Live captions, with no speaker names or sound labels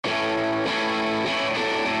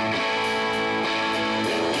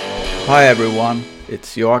Hi everyone,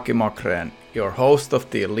 it's Joakim Åkren, your host of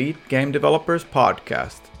the Elite Game Developers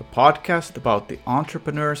Podcast, a podcast about the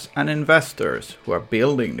entrepreneurs and investors who are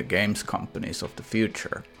building the games companies of the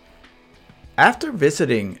future. After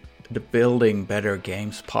visiting the Building Better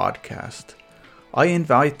Games podcast, I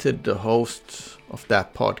invited the hosts of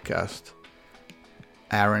that podcast,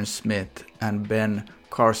 Aaron Smith and Ben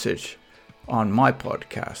Karsich, on my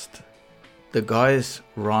podcast. The guys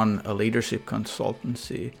run a leadership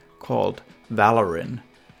consultancy called Valorin,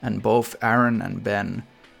 and both Aaron and Ben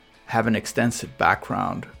have an extensive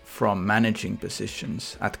background from managing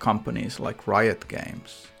positions at companies like Riot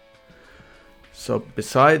Games. So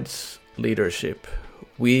besides leadership,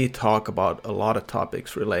 we talk about a lot of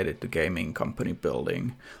topics related to gaming company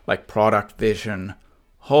building, like product vision,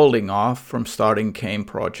 holding off from starting game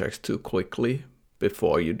projects too quickly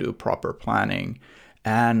before you do proper planning,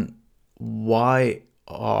 and why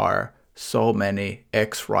are so many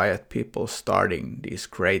ex-Riot people starting these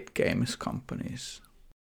great games companies.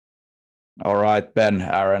 All right, Ben,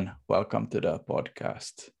 Aaron, welcome to the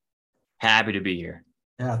podcast. Happy to be here.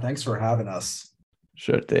 Yeah, thanks for having us.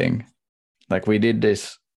 Sure thing. Like we did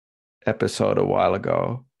this episode a while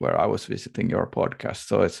ago where I was visiting your podcast.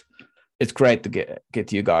 So it's great to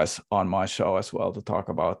get you guys on my show as well to talk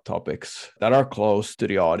about topics that are close to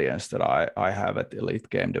the audience that I have at Elite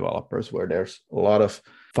Game Developers, where there's a lot of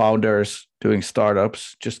founders doing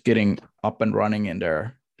startups, just getting up and running in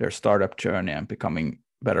their startup journey and becoming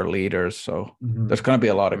better leaders. So there's going to be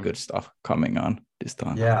a lot of good stuff coming on this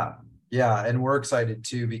time. Yeah. And we're excited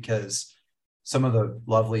too, because some of the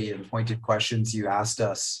lovely and pointed questions you asked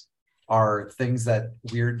us are things that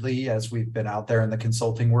weirdly, as we've been out there in the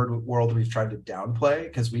consulting world, we've tried to downplay,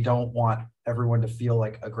 because we don't want everyone to feel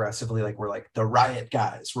like aggressively like we're like the Riot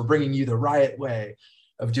guys. We're bringing you the Riot way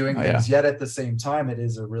of doing things. Yet at the same time, it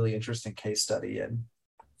is a really interesting case study and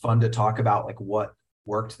fun to talk about like what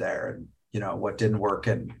worked there and what didn't work.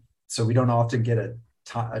 And so we don't often get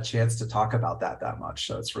a chance to talk about that much.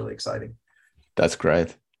 So it's really exciting. That's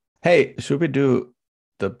great. Hey, should we do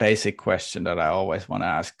the basic question that I always want to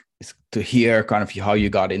ask, is to hear kind of how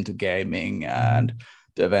you got into gaming and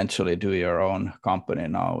to eventually do your own company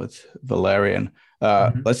now with Valerian.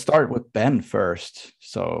 Let's start with Ben first,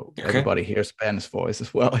 so everybody hears Ben's voice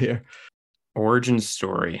as well here. Origin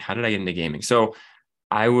story. How did I get into gaming? So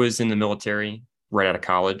I was in the military right out of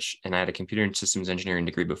college, and I had a computer and systems engineering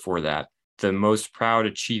degree before that. The most proud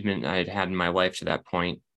achievement I had had in my life to that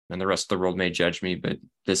point, and the rest of the world may judge me, but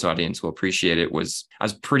this audience will appreciate it, was I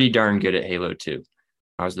was pretty darn good at Halo 2.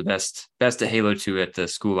 I was the best at Halo 2 at the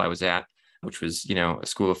school I was at, which was, a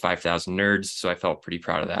school of 5,000 nerds. So I felt pretty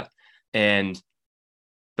proud of that.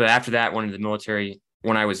 But after that, went into the military.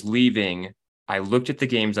 When I was leaving, I looked at the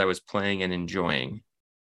games I was playing and enjoying.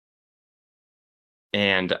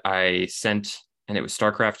 And it was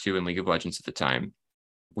StarCraft 2 and League of Legends at the time.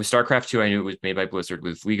 With StarCraft 2, I knew it was made by Blizzard.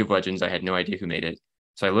 With League of Legends, I had no idea who made it.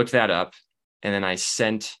 So I looked that up, and then I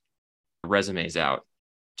sent resumes out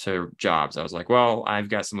to jobs. I was like, well, I've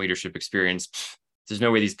got some leadership experience. There's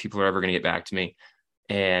no way these people are ever going to get back to me.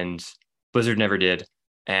 And Blizzard never did.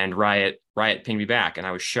 And Riot pinged me back, and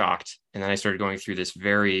I was shocked. And then I started going through this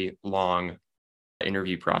very long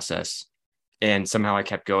interview process. And somehow I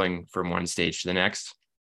kept going from one stage to the next.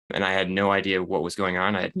 And I had no idea what was going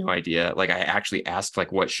on. I had no idea. Like, I actually asked,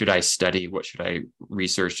 like, what should I study? What should I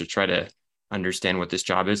research to try to understand what this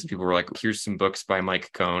job is? And people were like, here's some books by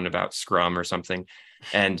Mike Cohn about Scrum or something.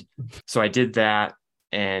 And so I did that.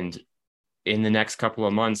 And in the next couple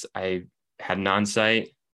of months, I had an onsite,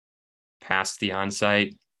 passed the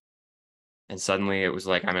onsite, and suddenly it was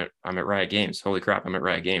like, I'm at Riot Games. Holy crap, I'm at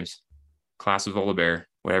Riot Games. Class of Volibear,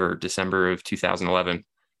 whatever, December of 2011.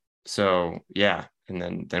 So yeah,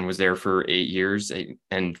 and then was there for 8 years.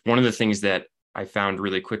 And one of the things that I found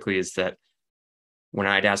really quickly is that when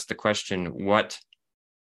I'd ask the question, what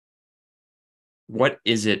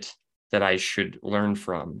is it that I should learn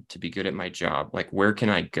from to be good at my job? Like, where can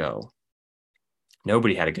I go?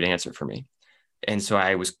 Nobody had a good answer for me. And so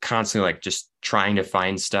I was constantly like just trying to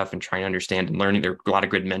find stuff and trying to understand and learning. There were a lot of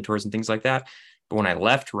good mentors and things like that. But when I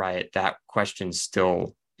left Riot, that question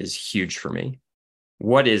still is huge for me.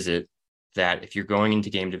 What is it that if you're going into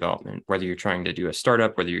game development, whether you're trying to do a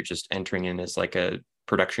startup, whether you're just entering in as like a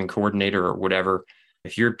production coordinator or whatever,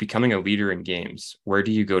 if you're becoming a leader in games, where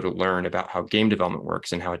do you go to learn about how game development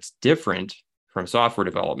works and how it's different from software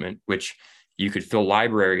development, which you could fill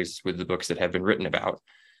libraries with the books that have been written about?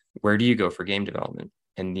 Where do you go for game development?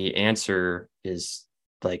 And the answer is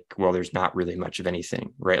like, well, there's not really much of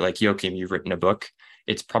anything, right? Like Joachim, you've written a book.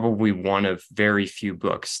 It's probably one of very few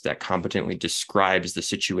books that competently describes the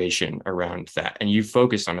situation around that. And you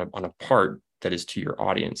focus on a part that is to your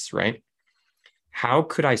audience, right? How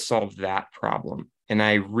could I solve that problem? And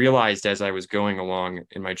I realized as I was going along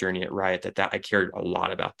in my journey at Riot that I cared a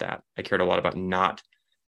lot about that. I cared a lot about not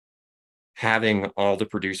having all the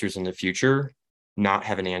producers in the future not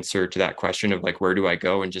have an answer to that question of like, where do I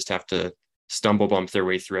go, and just have to stumble bump their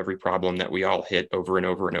way through every problem that we all hit over and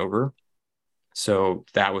over and over. So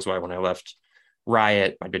that was why when I left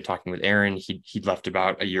Riot, I'd been talking with Aaron. He'd left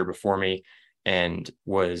about a year before me and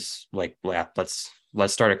was like, let's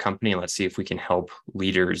start a company and let's see if we can help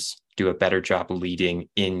leaders do a better job leading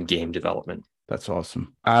in game development. That's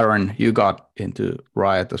awesome. Aaron, you got into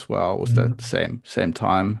Riot as well. Was that the same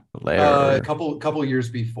time later? A couple years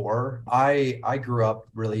before. I grew up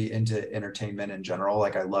really into entertainment in general.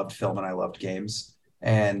 Like I loved film and I loved games.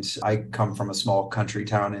 And I come from a small country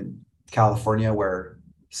town in California where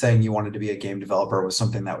saying you wanted to be a game developer was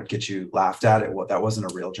something that would get you laughed at. That wasn't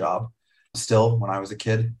a real job still when I was a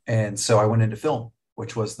kid. And so I went into film,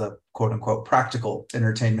 which was the quote unquote practical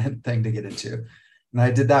entertainment thing to get into. And I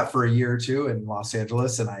did that for a year or two in Los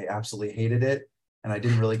Angeles, and I absolutely hated it. And I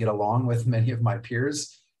didn't really get along with many of my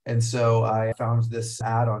peers. And so I found this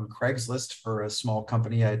ad on Craigslist for a small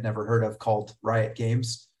company I had never heard of called Riot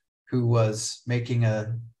Games, who was making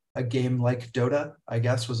a game like Dota, I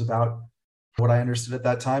guess, was about what I understood at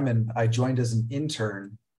that time. And I joined as an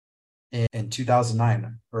intern in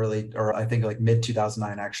 2009, or I think like mid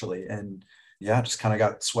 2009, actually. And yeah, just kind of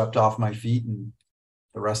got swept off my feet, and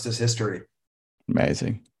the rest is history.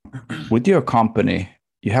 Amazing. With your company,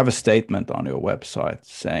 you have a statement on your website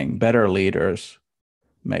saying better leaders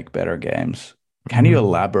make better games. Can you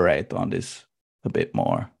elaborate on this a bit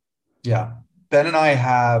more? Yeah. Ben and I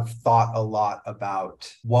have thought a lot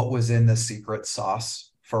about what was in the secret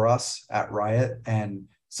sauce for us at Riot. And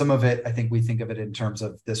some of it, I think we think of it in terms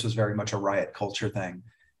of this was very much a Riot culture thing.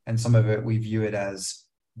 And some of it, we view it as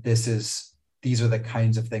these are the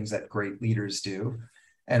kinds of things that great leaders do.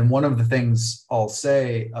 And one of the things I'll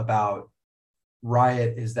say about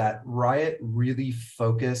Riot is that Riot really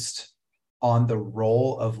focused on the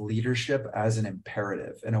role of leadership as an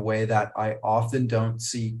imperative in a way that I often don't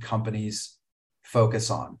see companies focus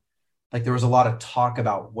on. Like there was a lot of talk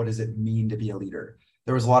about what does it mean to be a leader?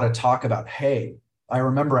 There was a lot of talk about, hey, I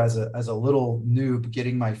remember as a little noob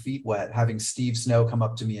getting my feet wet, having Steve Snow come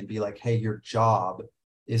up to me and be like, hey, your job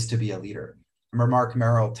is to be a leader. I remember Mark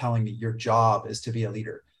Merrill telling me your job is to be a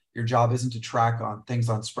leader. Your job isn't to track on things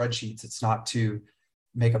on spreadsheets. It's not to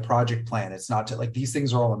make a project plan. It's not to like, these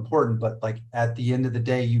things are all important, but like at the end of the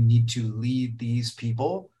day, you need to lead these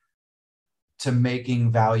people to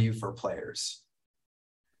making value for players.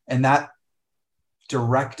 And that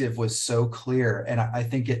directive was so clear. And I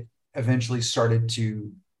think it eventually started to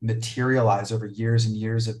materialize over years and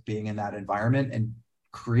years of being in that environment and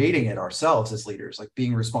creating it ourselves as leaders, like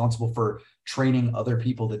being responsible for training other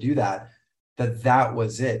people to do that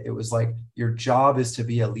was it. It was like, your job is to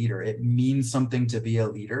be a leader. It means something to be a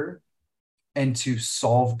leader and to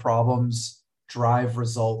solve problems, drive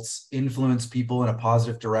results, influence people in a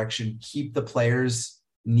positive direction, keep the players'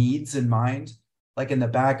 needs in mind. Like in the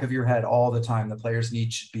back of your head all the time, the players'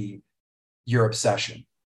 needs should be your obsession.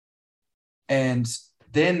 And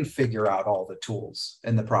then figure out all the tools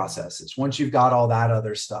and the processes once you've got all that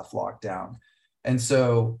other stuff locked down. And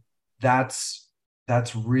so that's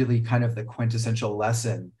really kind of the quintessential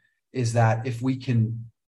lesson, is that if we can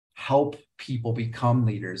help people become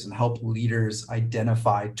leaders and help leaders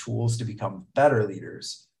identify tools to become better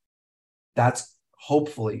leaders, that's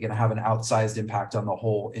hopefully going to have an outsized impact on the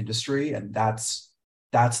whole industry. And that's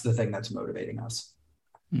the thing that's motivating us.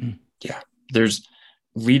 Yeah.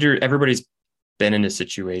 Everybody's been in a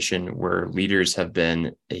situation where leaders have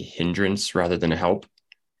been a hindrance rather than a help.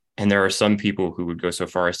 And there are some people who would go so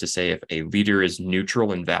far as to say, if a leader is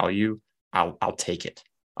neutral in value, I'll take it.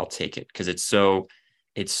 I'll take it. Because it's so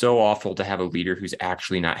awful to have a leader who's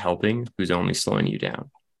actually not helping, who's only slowing you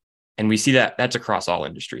down. And we see that's across all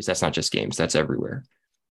industries. That's not just games, that's everywhere.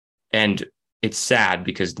 And it's sad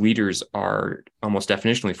because leaders are almost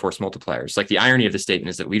definitionally force multipliers. Like the irony of the statement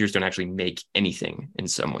is that leaders don't actually make anything in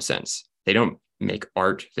some sense. They don't make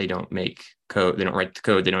art. They don't make code. They don't write the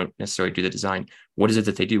code. They don't necessarily do the design. What is it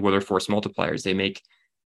that they do? Well, they're force multipliers. They make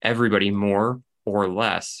everybody more or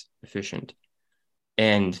less efficient.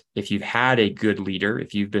 And if you've had a good leader,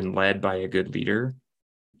 if you've been led by a good leader,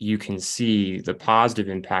 you can see the positive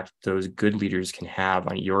impact those good leaders can have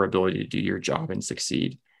on your ability to do your job and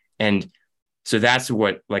succeed. And So that's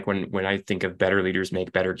what, like, when I think of better leaders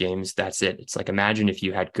make better games, that's it. It's like, imagine if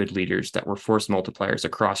you had good leaders that were force multipliers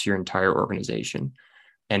across your entire organization.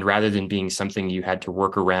 And rather than being something you had to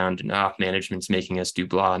work around and management's making us do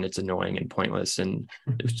blah and it's annoying and pointless and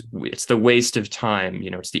it's the waste of time,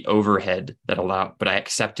 it's the overhead but I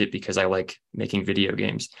accept it because I like making video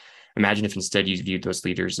games. Imagine if instead you viewed those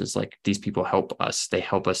leaders as like, these people help us, they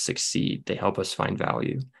help us succeed, they help us find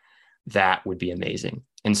value. That would be amazing.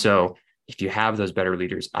 And so if you have those better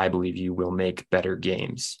leaders, I believe you will make better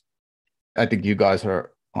games. I think you guys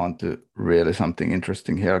are onto really something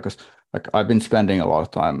interesting here, because like I've been spending a lot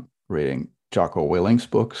of time reading Jocko Willink's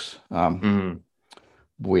books,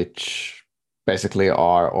 which basically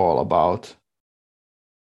are all about,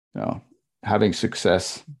 having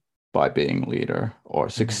success by being leader, or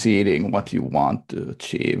succeeding what you want to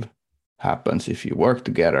achieve happens if you work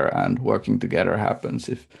together, and working together happens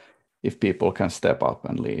if people can step up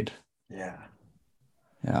and lead.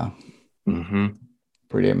 Yeah.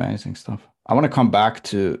 Pretty amazing stuff. I want to come back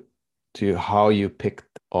to how you picked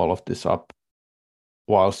all of this up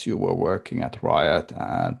whilst you were working at Riot,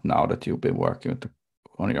 and now that you've been working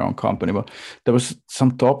on your own company. But there was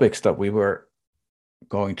some topics that we were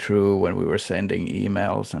going through when we were sending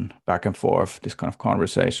emails and back and forth, this kind of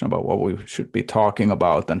conversation about what we should be talking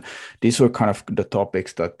about. And these were kind of the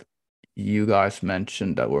topics that you guys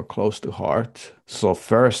mentioned that were close to heart. So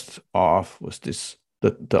first off was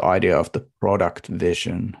the idea of the product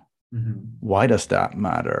vision. Why does that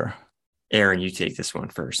matter? Aaron, you take this one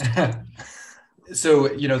first. So,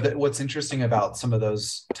 what's interesting about some of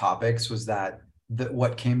those topics was that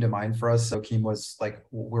what came to mind for us, Joachim, was like,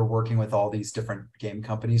 we're working with all these different game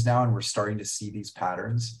companies now, and we're starting to see these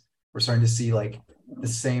patterns. We're starting to see like the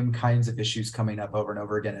same kinds of issues coming up over and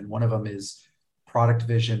over again. And one of them is product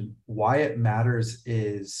vision. Why it matters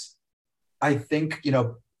is, I think,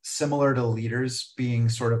 similar to leaders being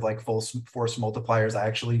sort of like force multipliers, I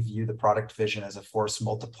actually view the product vision as a force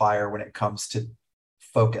multiplier when it comes to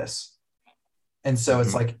focus. And so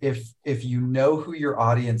it's like, if you know who your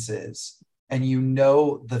audience is, and you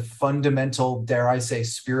know the fundamental, dare I say,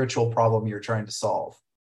 spiritual problem you're trying to solve.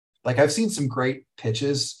 Like, I've seen some great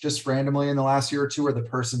pitches just randomly in the last year or two where the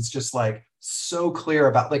person's just like so clear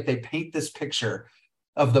about, like, they paint this picture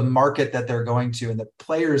of the market that they're going to and the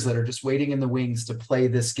players that are just waiting in the wings to play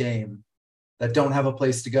this game that don't have a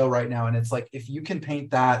place to go right now. And it's like, if you can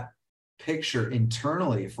paint that picture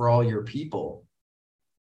internally for all your people,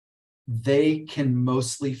 they can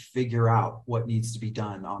mostly figure out what needs to be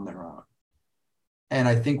done on their own. And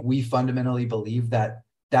I think we fundamentally believe that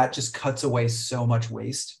just cuts away so much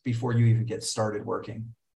waste before you even get started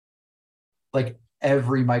working. Like,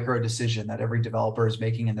 every micro decision that every developer is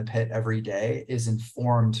making in the pit every day is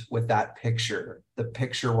informed with that picture, the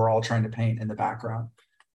picture we're all trying to paint in the background.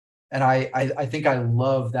 And I think I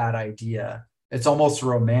love that idea. It's almost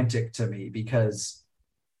romantic to me because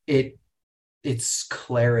it's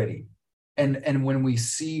clarity. And when we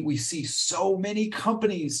see so many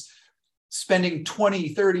companies spending 20,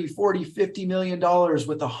 30, 40, $50 million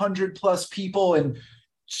with 100+ people and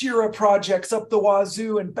Jira projects up the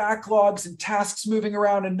wazoo and backlogs and tasks moving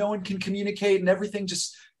around, and no one can communicate, and everything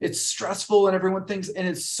it's stressful, and everyone thinks, and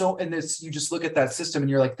you just look at that system and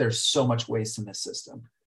you're like, there's so much waste in this system.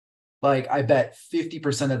 Like, I bet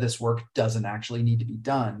 50% of this work doesn't actually need to be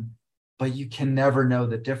done, but you can never know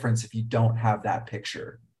the difference if you don't have that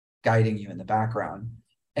picture guiding you in the background.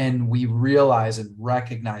 And we realize and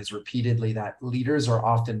recognize repeatedly that leaders are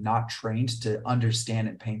often not trained to understand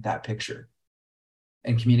and paint that picture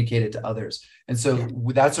and communicate it to others. And so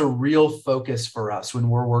that's a real focus for us when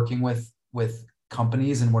we're working with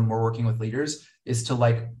companies and when we're working with leaders, is to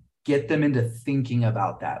like get them into thinking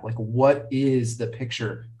about that. Like, what is the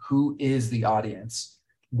picture? Who is the audience?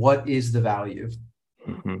 What is the value?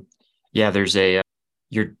 Yeah, there's a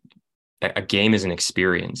game is an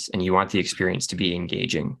experience, and you want the experience to be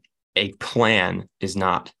engaging. A plan is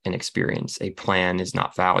not an experience. A plan is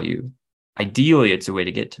not value. Ideally, it's a way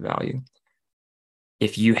to get to value.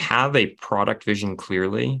 If you have a product vision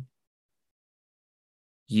clearly,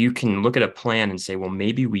 you can look at a plan and say, well,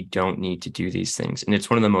 maybe we don't need to do these things. And it's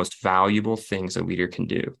one of the most valuable things a leader can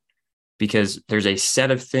do, because there's a set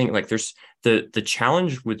of things, like there's the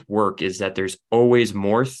challenge with work is that there's always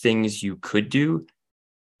more things you could do,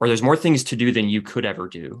 or there's more things to do than you could ever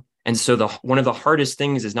do. And so one of the hardest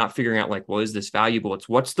things is not figuring out like, well, is this valuable? It's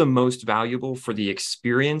what's the most valuable for the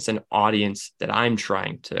experience and audience that I'm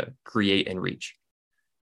trying to create and reach.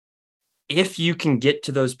 If you can get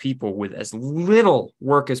to those people with as little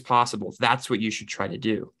work as possible, that's what you should try to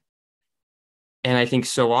do. And I think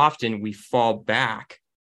so often we fall back,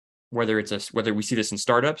 whether we see this in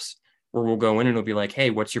startups, where we'll go in and it'll be like, hey,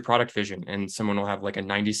 what's your product vision? And someone will have like a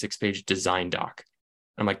 96-page design doc.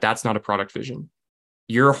 I'm like, that's not a product vision.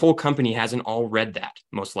 Your whole company hasn't all read that,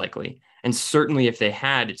 most likely. And certainly if they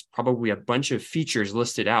had, it's probably a bunch of features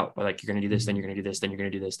listed out, like you're going to do this, then you're going to do this, then you're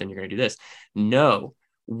going to do this, then you're going to do this. No,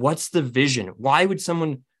 what's the vision? Why would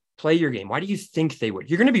someone play your game? Why do you think they would?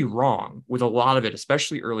 You're going to be wrong with a lot of it,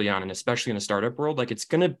 especially early on, and especially in a startup world. Like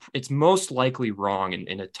it's most likely wrong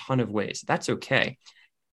in a ton of ways. That's okay.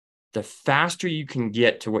 The faster you can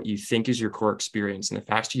get to what you think is your core experience and the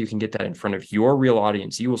faster you can get that in front of your real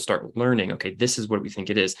audience, you will start learning, okay, this is what we think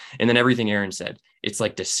it is. And then everything Aaron said, it's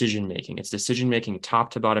like decision-making. It's decision-making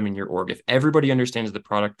top to bottom in your org. If everybody understands the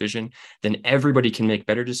product vision, then everybody can make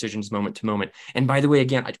better decisions moment to moment. And by the way,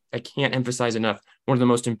 again, I can't emphasize enough, one of the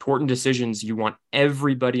most important decisions you want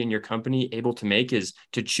everybody in your company able to make is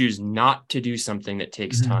to choose not to do something that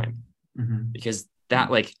takes time. Because that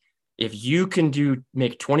if you can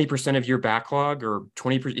make 20% of your backlog or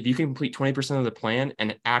 20%, if you can complete 20% of the plan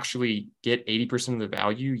and actually get 80% of the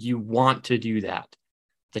value, you want to do that.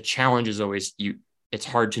 The challenge is always it's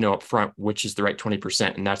hard to know up front which is the right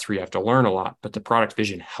 20%. And that's where you have to learn a lot. But the product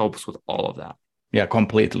vision helps with all of that. Yeah,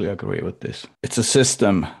 completely agree with this. It's a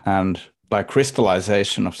system and like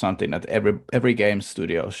crystallization of something that every game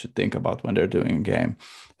studio should think about when they're doing a game.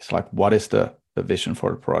 It's like, what is the vision for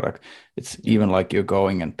the product? It's even like you're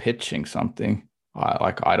going and pitching something.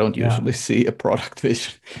 I don't usually see a product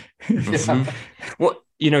vision. Well,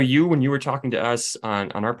 when you were talking to us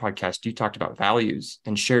on our podcast, you talked about values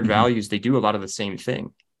and shared values. They do a lot of the same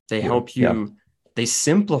thing. They help you, they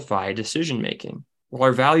simplify decision-making. Well,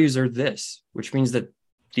 our values are this, which means that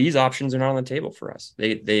these options are not on the table for us.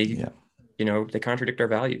 They contradict our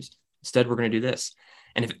values. Instead, we're going to do this.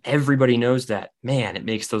 And if everybody knows that, man, it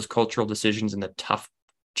makes those cultural decisions and the tough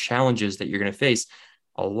challenges that you're going to face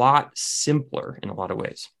a lot simpler in a lot of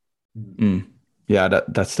ways. Yeah,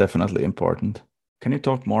 that's definitely important. Can you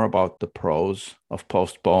talk more about the pros of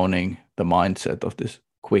postponing the mindset of this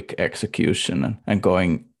quick execution and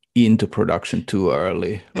going into production too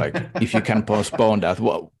early? Like if you can postpone that,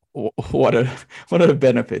 what are the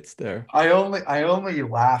benefits there? I only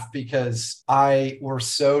laugh because we're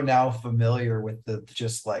so now familiar with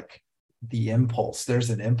the impulse. There's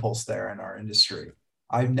an impulse there in our industry.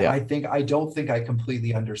 I don't think I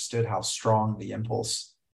completely understood how strong the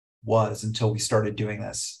impulse was until we started doing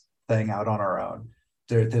this thing out on our own.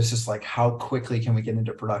 There's just like, how quickly can we get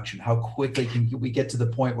into production? How quickly can we get to the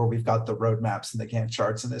point where we've got the roadmaps and the Gantt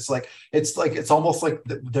charts? And it's almost like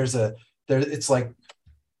it's like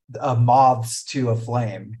moths to a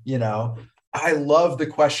flame. I love the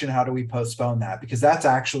question, how do we postpone that? Because that's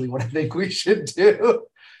actually what I think we should do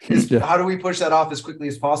is how do we push that off as quickly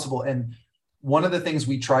as possible? And one of the things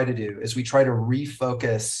we try to do is we try to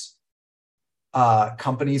refocus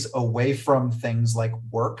companies away from things like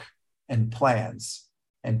work and plans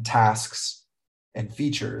and tasks and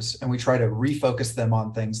features. And we try to refocus them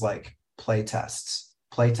on things like play test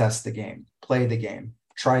the game, play the game,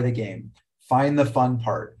 try the game, find the fun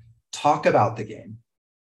part, talk about the game.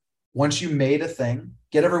 Once you made a thing,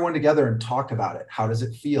 get everyone together and talk about it. How does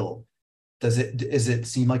it feel? Does it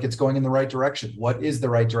seem like it's going in the right direction? What is the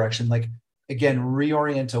right direction? Like, again,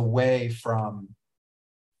 reorient away from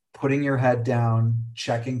putting your head down,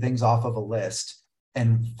 checking things off of a list,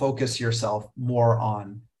 and focus yourself more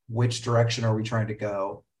on which direction are we trying to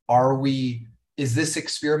go? Is this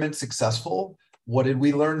experiment successful? What did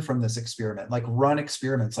we learn from this experiment? Like, run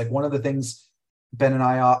experiments. Like, one of the things Ben and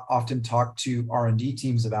I often talk to R&D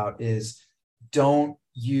teams about is don't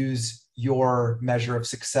use your measure of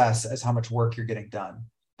success as how much work you're getting done.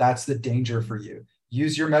 That's the danger for you.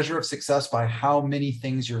 Use your measure of success by how many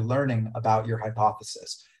things you're learning about your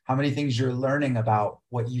hypothesis, how many things you're learning about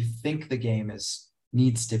what you think the game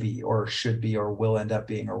needs to be or should be or will end up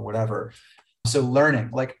being or whatever. So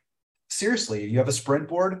learning, like, seriously, you have a sprint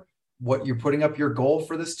board, what you're putting up your goal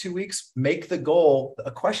for this 2 weeks, make the goal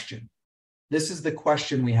a question. This is the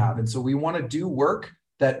question we have. And so we want to do work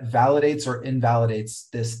that validates or invalidates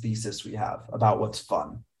this thesis we have about what's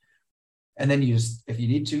fun. And then if you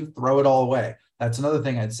need to, throw it all away. That's another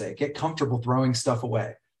thing I'd say. Get comfortable throwing stuff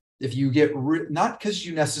away. If you get, not because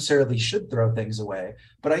you necessarily should throw things away,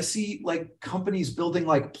 but I see like companies building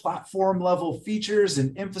like platform level features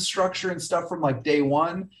and infrastructure and stuff from like day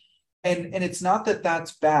one. And it's not that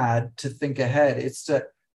that's bad to think ahead. It's that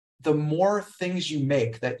the more things you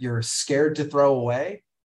make that you're scared to throw away,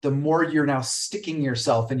 the more you're now sticking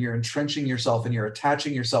yourself and you're entrenching yourself and you're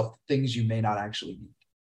attaching yourself to things you may not actually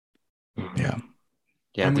need. Yeah.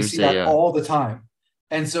 And we see that all the time.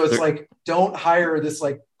 And so it's like, don't hire this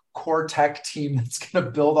like core tech team that's going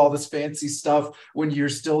to build all this fancy stuff when you're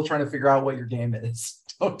still trying to figure out what your game is.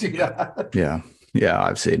 Don't do that. Yeah,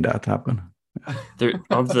 I've seen that happen.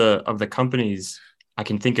 Of the companies, I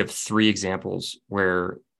can think of 3 examples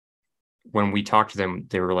where when we talked to them,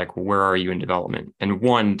 they were like, well, where are you in development? And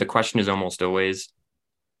one, the question is almost always,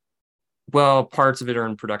 well, parts of it are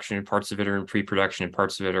in production and parts of it are in pre-production and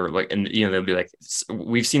parts of it are like, and they'll be like,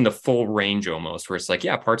 we've seen the full range almost where it's like,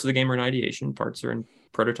 yeah, parts of the game are in ideation, parts are in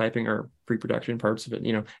prototyping or pre-production, parts of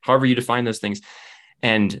it, however you define those things.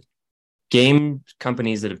 And game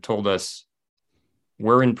companies that have told us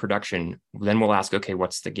we're in production, then we'll ask, okay,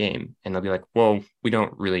 what's the game? And they'll be like, well, we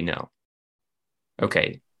don't really know.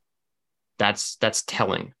 Okay. That's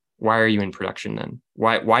telling. Why are you in production then?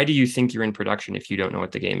 Why do you think you're in production if you don't know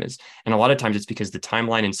what the game is? And a lot of times it's because the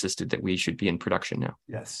timeline insisted that we should be in production now.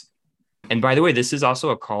 Yes. And by the way, this is also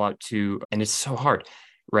a call out to, and it's so hard,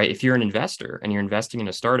 right? If you're an investor and you're investing in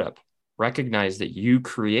a startup, recognize that you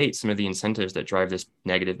create some of the incentives that drive this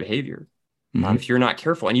negative behavior. If you're not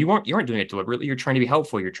careful, and you aren't doing it deliberately, you're trying to be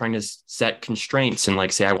helpful. You're trying to set constraints and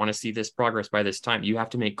like say, I want to see this progress by this time. You have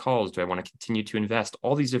to make calls. Do I want to continue to invest?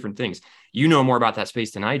 All these different things. You know more about that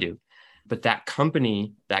space than I do. But that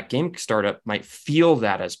company, that game startup might feel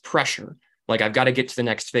that as pressure. Like I've got to get to the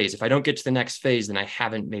next phase. If I don't get to the next phase, then I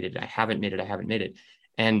haven't made it. I haven't made it.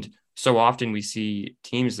 And so often we see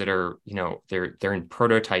teams that are, they're in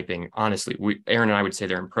prototyping. Honestly, Aaron and I would say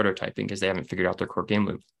they're in prototyping because they haven't figured out their core game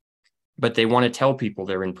loop. But they want to tell people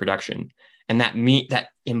they're in production, and that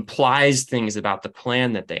implies things about the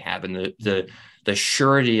plan that they have and the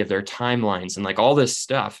surety of their timelines and like all this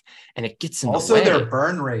stuff, and it gets in the way. Their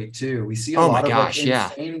burn rate too. We see a lot of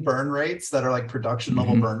insane burn rates that are like production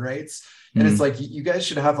level burn rates, and it's like you guys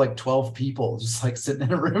should have like 12 people just like sitting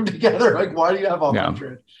in a room together. Like, why do you have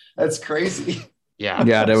 100? That's crazy. Yeah,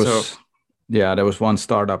 there was one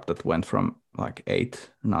startup that went from like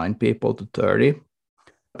 8-9 people to 30.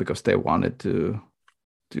 Because they wanted to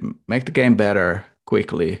make the game better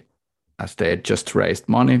quickly, as they had just raised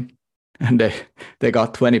money, and they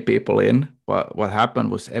got 20 people in. What happened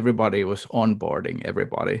was everybody was onboarding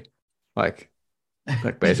everybody, like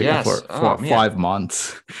basically for 5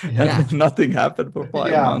 months. And nothing happened for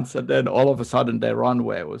 5 months, and then all of a sudden their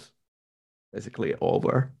runway was basically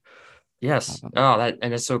over. Yes.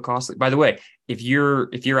 And it's so costly. By the way, if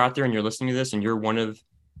you're out there and you're listening to this and you're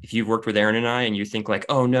if you've worked with Aaron and I and you think like,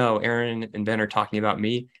 oh no, Aaron and Ben are talking about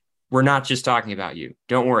me, we're not just talking about you.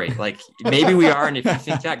 Don't worry. Like maybe we are. And if you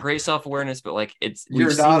think that, great self-awareness, but like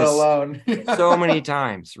you're not alone. So many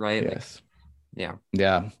times, right? Yes. Like,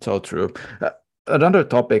 yeah, so true. Another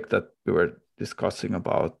topic that we were discussing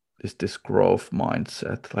about is this growth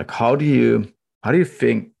mindset. Like how do you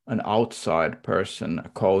think an outside person, a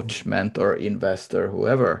coach, mentor, investor,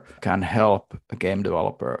 whoever can help a game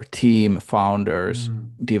developer, team, founders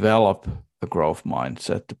develop a growth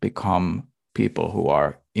mindset to become people who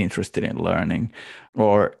are interested in learning,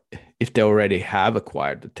 or if they already have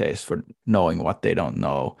acquired the taste for knowing what they don't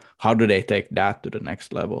know, how do they take that to the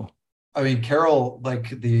next level? I mean, Carol, like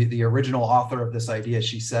the original author of this idea,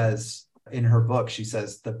 she says in her book, she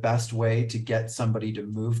says the best way to get somebody to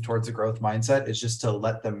move towards a growth mindset is just to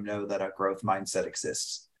let them know that a growth mindset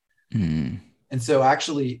exists. And so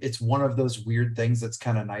actually it's one of those weird things that's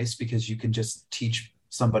kind of nice because you can just teach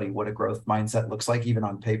somebody what a growth mindset looks like, even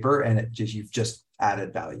on paper. And you've just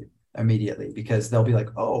added value immediately because they'll be like,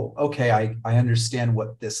 oh, okay, I understand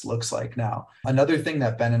what this looks like now. Another thing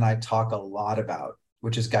that Ben and I talk a lot about,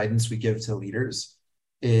 which is guidance we give to leaders,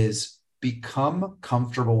 is become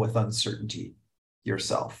comfortable with uncertainty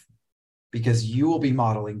yourself, because you will be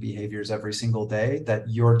modeling behaviors every single day that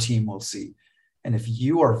your team will see. And if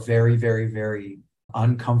you are very, very, very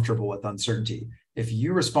uncomfortable with uncertainty, if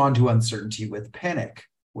you respond to uncertainty with panic,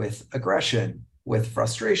 with aggression, with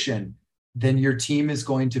frustration, then your team is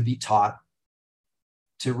going to be taught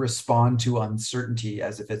to respond to uncertainty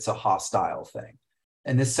as if it's a hostile thing.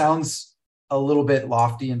 And this sounds a little bit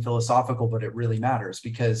lofty and philosophical, but it really matters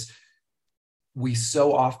because we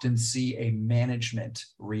so often see a management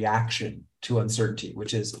reaction to uncertainty,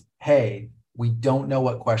 which is, hey, we don't know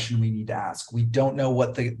what question we need to ask. We don't know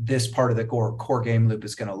what this part of the core game loop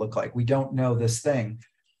is going to look like. We don't know this thing.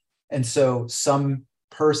 And so some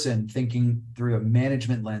person thinking through a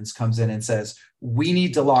management lens comes in and says, we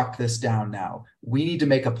need to lock this down now. We need to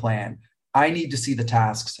make a plan. I need to see the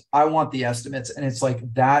tasks. I want the estimates. And it's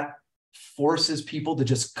like that forces people to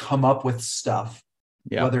just come up with stuff,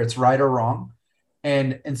 whether it's right or wrong.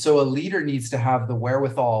 And so a leader needs to have the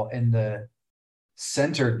wherewithal and the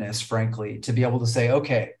centeredness, frankly, to be able to say,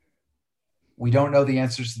 okay, we don't know the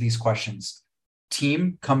answers to these questions.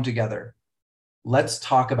 Team, come together. let's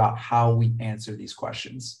talk about how we answer these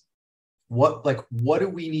questions. What do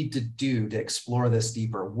we need to do to explore this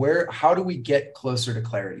deeper? How do we get closer to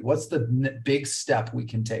clarity? What's the big step we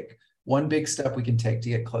can take? One big step we can take to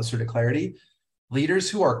get closer to clarity. Leaders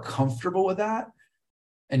who are comfortable with that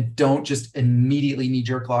and don't just immediately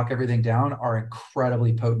knee-jerk lock everything down are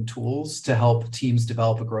incredibly potent tools to help teams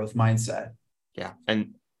develop a growth mindset. Yeah.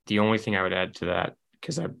 And the only thing I would add to that,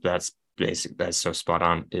 because that's basic, that's so spot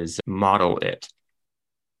on, is model it.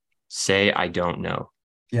 Say, I don't know.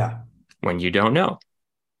 Yeah. When you don't know.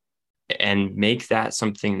 And make that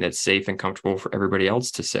something that's safe and comfortable for everybody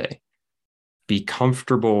else to say. Be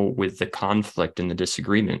comfortable with the conflict and the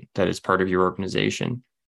disagreement that is part of your organization.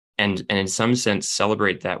 And in some sense,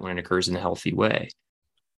 celebrate that when it occurs in a healthy way.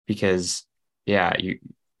 Because, yeah, you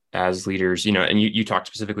as leaders, and you talked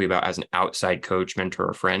specifically about as an outside coach, mentor,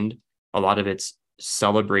 or friend, a lot of it's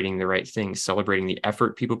celebrating the right things, celebrating the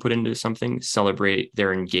effort people put into something, celebrate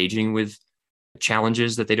they're engaging with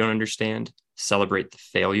challenges that they don't understand, celebrate the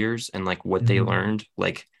failures and like what they learned.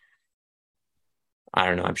 Like, I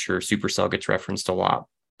don't know, I'm sure Supercell gets referenced a lot,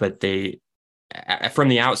 but they, from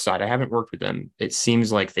the outside, I haven't worked with them. It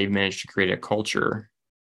seems like they've managed to create a culture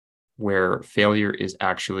where failure is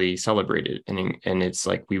actually celebrated. And it's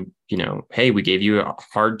like, hey, we gave you a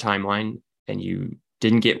hard timeline and you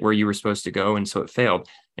didn't get where you were supposed to go. And so it failed.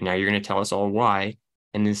 And now you're going to tell us all why.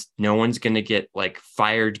 And no one's going to get like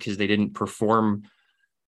fired because they didn't perform.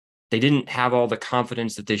 They didn't have all the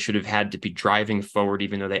confidence that they should have had to be driving forward,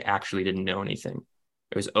 even though they actually didn't know anything.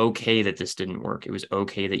 It was okay that this didn't work. It was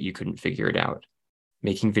okay that you couldn't figure it out.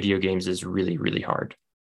 Making video games is really, really hard.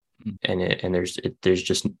 And there's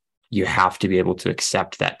just, you have to be able to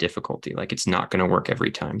accept that difficulty. Like, it's not going to work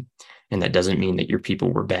every time. And that doesn't mean that your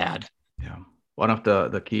people were bad. Yeah. One of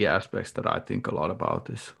the key aspects that I think a lot about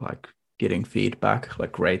is like getting feedback,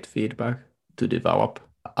 like great feedback to develop.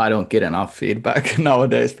 I don't get enough feedback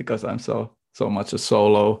nowadays because I'm so much a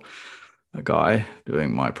solo guy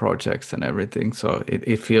doing my projects and everything. So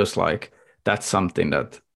it feels like that's something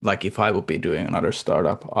that, like, if I would be doing another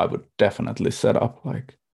startup, I would definitely set up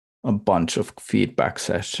like a bunch of feedback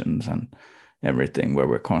sessions and everything where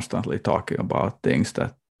we're constantly talking about things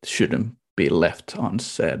that shouldn't be left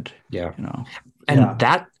unsaid. Yeah. And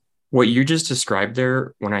that, what you just described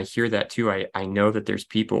there, when I hear that too, I know that there's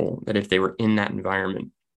people that if they were in that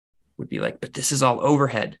environment would be like, but this is all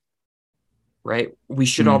overhead, right? We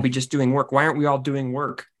should all be just doing work. Why aren't we all doing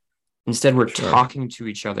work? Instead, we're talking to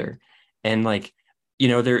each other. And like,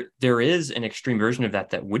 there is an extreme version of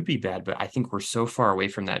that would be bad, but I think we're so far away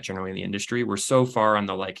from that generally in the industry. We're so far on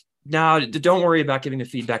the like, no, don't worry about giving the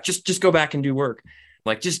feedback. Just go back and do work.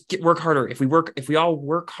 Like, just work harder. If we all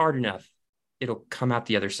work hard enough, it'll come out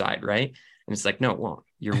the other side, right? And it's like, no, it won't.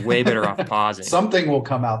 You're way better off pausing. Something will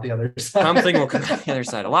come out the other side. Something will come out the other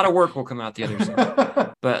side. A lot of work will come out the other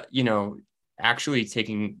side. But, actually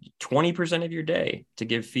taking 20% of your day to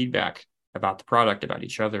give feedback about the product, about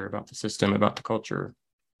each other, about the system, about the culture,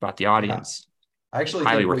 about the audience. Yeah. I actually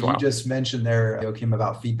think what you just mentioned there, Joachim,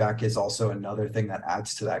 about feedback is also another thing that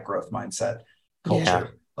adds to that growth mindset culture. Yeah.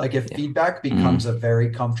 Like if feedback becomes a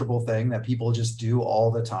very comfortable thing that people just do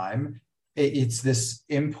all the time, it's this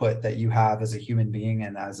input that you have as a human being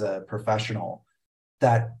and as a professional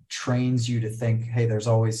that trains you to think, hey, there's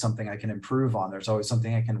always something I can improve on. There's always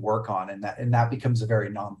something I can work on. And that becomes a very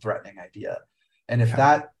non-threatening idea. And if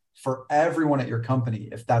that, for everyone at your company,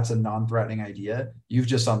 if that's a non-threatening idea, you've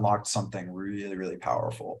just unlocked something really, really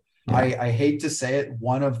powerful. Yeah. I hate to say it.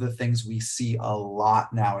 One of the things we see a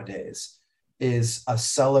lot nowadays is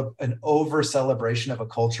an over celebration of a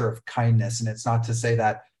culture of kindness. And it's not to say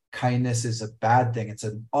that kindness is a bad thing. It's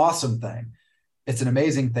an awesome thing. It's an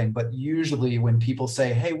amazing thing. But usually when people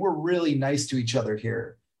say, hey, we're really nice to each other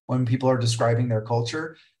here, when people are describing their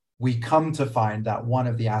culture, we come to find that one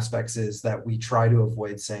of the aspects is that we try to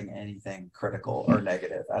avoid saying anything critical or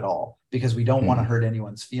negative at all, because we don't want to hurt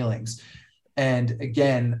anyone's feelings. And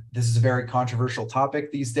again, this is a very controversial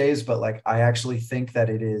topic these days, but like, I actually think that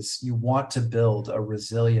you want to build a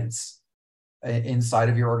resilience inside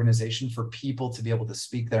of your organization for people to be able to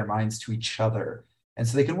speak their minds to each other. And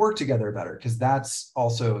so they can work together better, because that's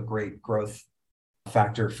also a great growth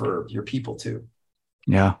factor for your people too.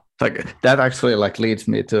 Yeah. Like that actually like leads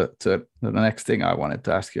me to the next thing I wanted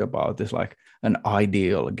to ask you about is like an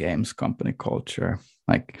ideal games company culture.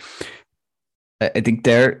 Like, I think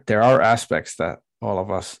there are aspects that all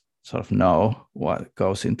of us sort of know what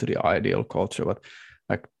goes into the ideal culture, but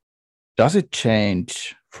like, does it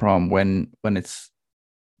change from when it's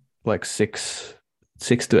like six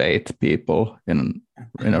to 8 people in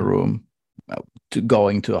a room to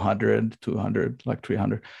going to 100, 200, like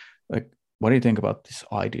 300? Like, What do you think about this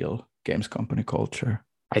ideal games company culture?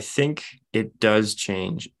 I think it does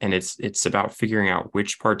change, and it's about figuring out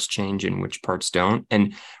which parts change and which parts don't.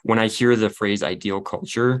 And when I hear the phrase ideal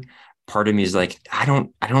culture, part of me is like, I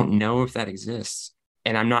don't know if that exists.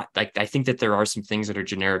 And I'm not like, I think that there are some things that are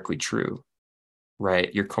generically true,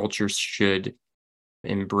 right? Your culture should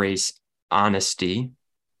embrace honesty,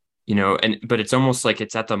 but it's almost like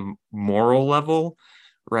it's at the moral level,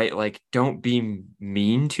 right? Like, don't be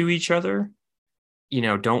mean to each other,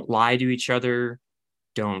 don't lie to each other,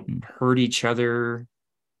 don't hurt each other,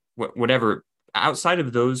 whatever. Outside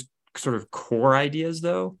of those sort of core ideas,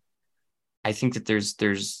 though, I think that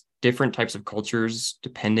there's different types of cultures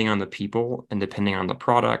depending on the people and depending on the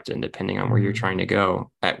product and depending on where you're trying to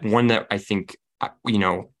go. One that I think,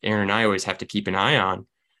 Aaron and I always have to keep an eye on.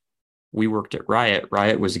 We worked at Riot.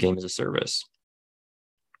 Riot was a game as a service.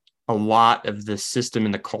 A lot of the system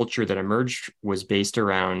and the culture that emerged was based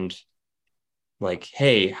around like,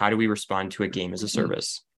 hey, how do we respond to a game as a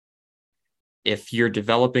service? If you're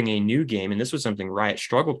developing a new game, and this was something Riot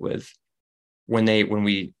struggled with when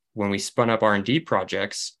we spun up R&D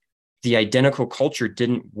projects, the identical culture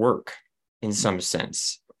didn't work in some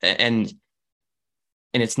sense. And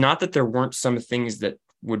it's not that there weren't some things that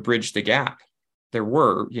would bridge the gap. There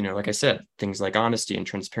were, like I said, things like honesty and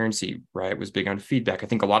transparency, right? Was big on feedback. I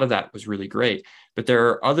think a lot of that was really great, but there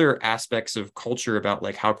are other aspects of culture about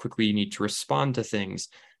like how quickly you need to respond to things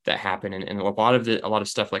that happen. And a lot of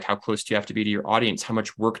stuff, like how close do you have to be to your audience? How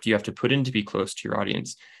much work do you have to put in to be close to your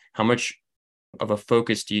audience? How much of a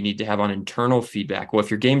focus do you need to have on internal feedback? Well,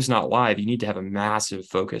 if your game's not live, you need to have a massive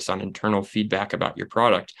focus on internal feedback about your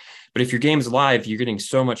product. But if your game's live, you're getting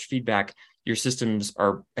so much feedback. Your systems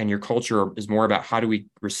are, and your culture is more about how do we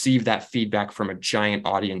receive that feedback from a giant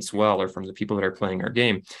audience well, or from the people that are playing our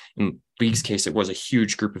game. In League's case, it was a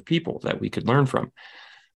huge group of people that we could learn from.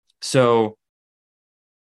 So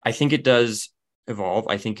I think it does evolve.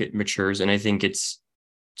 I think it matures, and I think it's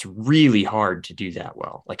really hard to do that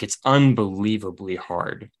well. Like, it's unbelievably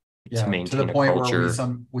hard to maintain to the point culture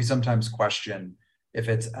where we sometimes question if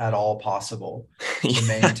it's at all possible to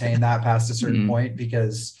maintain that past a certain point,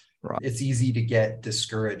 because it's easy to get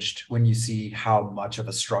discouraged when you see how much of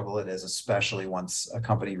a struggle it is, especially once a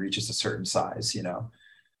company reaches a certain size,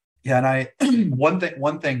 Yeah, and one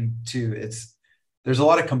thing too, there's a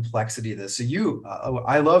lot of complexity to this. So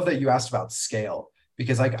I love that you asked about scale,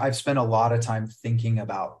 because I've spent a lot of time thinking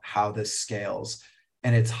about how this scales,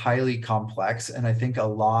 and it's highly complex. And I think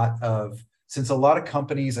since a lot of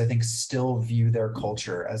companies, I think, still view their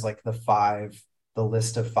culture as like the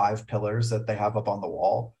list of 5 pillars that they have up on the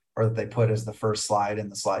wall, or that they put as the first slide in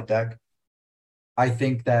the slide deck, I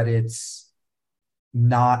think that it's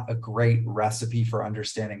not a great recipe for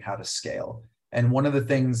understanding how to scale. And one of the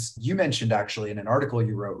things you mentioned actually in an article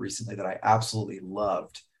you wrote recently that I absolutely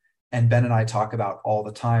loved, and Ben and I talk about all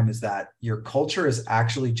the time, is that your culture is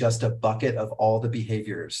actually just a bucket of all the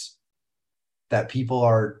behaviors that people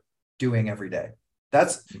are doing every day.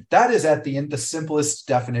 That is at the end, the simplest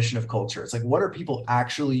definition of culture. It's like, what are people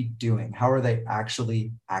actually doing? How are they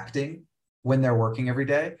actually acting when they're working every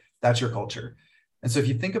day? That's your culture. And so if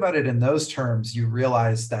you think about it in those terms, you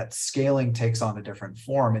realize that scaling takes on a different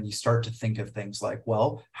form, and you start to think of things like,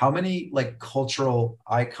 well, how many like cultural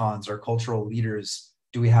icons or cultural leaders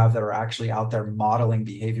do we have that are actually out there modeling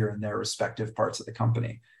behavior in their respective parts of the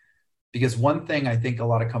company? Because one thing I think a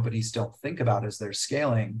lot of companies don't think about as they're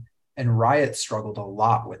scaling, and Riot struggled a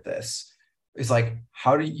lot with this, is like,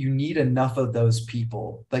 how do you need enough of those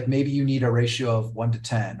people? Like, maybe you need a ratio of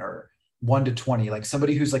 1-10 or 1-20, like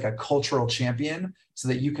somebody who's like a cultural champion, so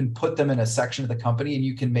that you can put them in a section of the company and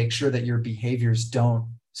you can make sure that your behaviors don't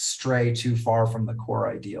stray too far from the core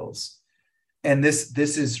ideals. And this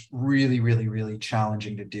is really, really, really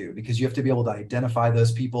challenging to do, because you have to be able to identify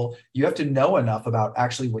those people. You have to know enough about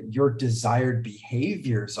actually what your desired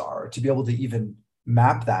behaviors are to be able to even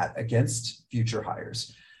map that against future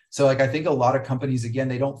hires. So like, I think a lot of companies, again,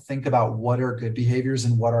 they don't think about what are good behaviors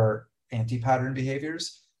and what are anti-pattern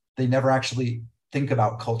behaviors. They never actually think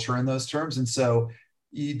about culture in those terms. And so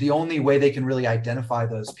the only way they can really identify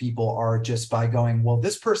those people are just by going, well,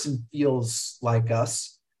 this person feels like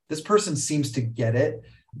us. This person seems to get it,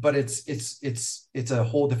 but it's a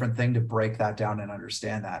whole different thing to break that down and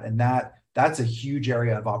understand that. And that's a huge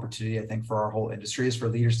area of opportunity, I think, for our whole industry, is for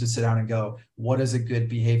leaders to sit down and go, what is a good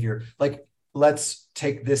behavior? Like, let's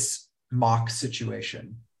take this mock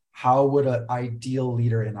situation. How would an ideal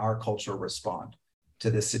leader in our culture respond to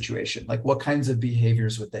this situation? Like, what kinds of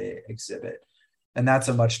behaviors would they exhibit? And that's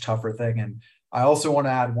a much tougher thing. And I also want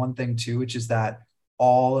to add one thing too, which is that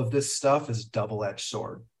all of this stuff is a double-edged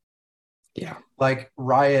sword. Yeah. Like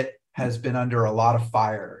Riot has been under a lot of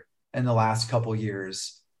fire in the last couple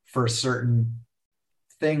years for certain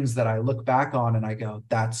things that I look back on and I go,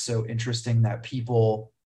 that's so interesting that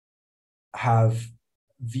people have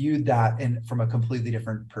viewed that from a completely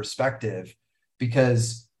different perspective.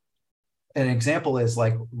 Because an example is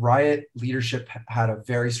like Riot leadership had a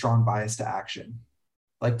very strong bias to action.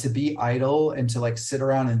 Like to be idle and to like sit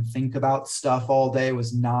around and think about stuff all day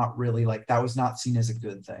was not really like, that was not seen as a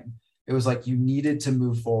good thing. It was like you needed to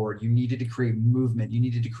move forward. You needed to create movement. You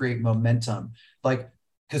needed to create momentum. Like,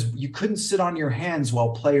 because you couldn't sit on your hands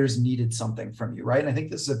while players needed something from you, right? And I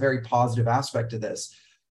think this is a very positive aspect of this.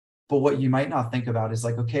 But what you might not think about is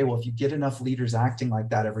like, okay, well, if you get enough leaders acting like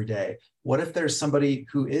that every day, what if there's somebody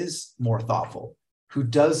who is more thoughtful, who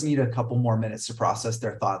does need a couple more minutes to process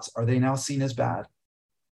their thoughts? Are they now seen as bad?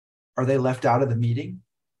 Are they left out of the meeting?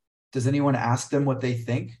 Does anyone ask them what they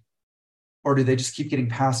think? Or do they just keep getting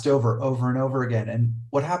passed over and over again? And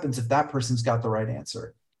what happens if that person's got the right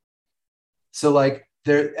answer? So like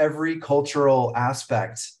every cultural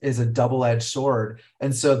aspect is a double-edged sword.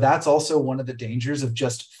 And so that's also one of the dangers of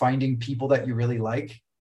just finding people that you really like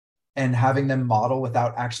and having them model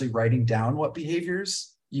without actually writing down what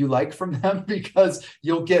behaviors you like from them, because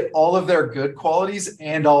you'll get all of their good qualities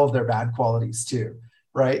and all of their bad qualities too.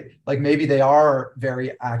 Right? Like maybe they are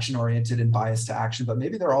very action oriented and biased to action, but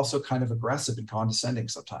maybe they're also kind of aggressive and condescending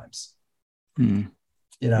sometimes. You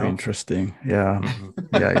know, very interesting. Yeah.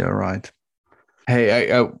 Mm-hmm. Yeah, you're right.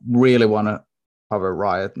 Hey, I really want to cover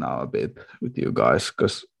Riot now a bit with you guys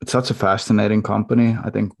because it's such a fascinating company. I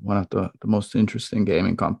think one of the most interesting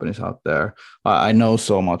gaming companies out there. I know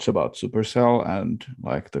so much about Supercell and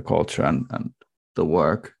like the culture and the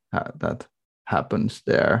work that happens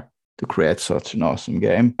there to create such an awesome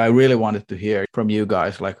game. I really wanted to hear from you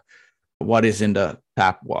guys, like, what is in the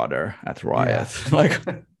tap water at Riot? Yeah. Like,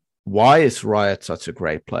 why is Riot such a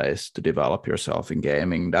great place to develop yourself in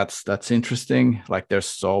gaming? That's interesting. Like, there's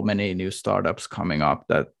so many new startups coming up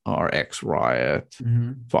that are ex-Riot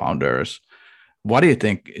founders. What do you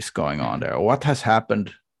think is going on there? What has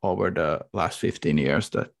happened over the last 15 years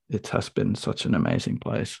that it has been such an amazing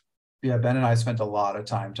place? Yeah, Ben and I spent a lot of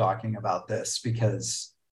time talking about this because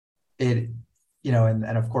it, you know,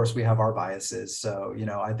 and of course we have our biases. So, you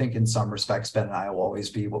know, I think in some respects, Ben and I will always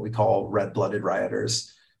be what we call red-blooded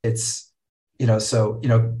rioters. It's, you know, so, you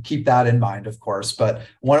know, keep that in mind, of course. But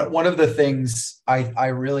one of the things I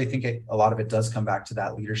really think a lot of it does come back to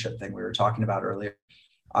that leadership thing we were talking about earlier.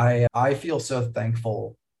 I feel so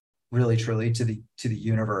thankful, really, truly to the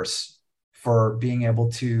universe for being able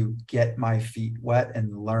to get my feet wet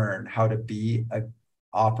and learn how to be an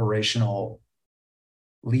operational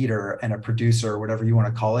leader and a producer, whatever you want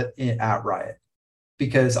to call it, at Riot.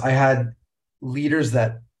 Because I had leaders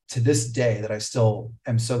that to this day that I still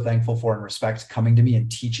am so thankful for and respect coming to me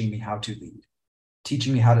and teaching me how to lead,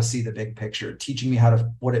 teaching me how to see the big picture, teaching me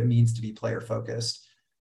what it means to be player focused.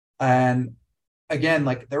 And again,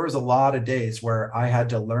 like there was a lot of days where I had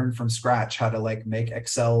to learn from scratch how to like make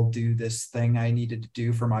Excel do this thing I needed to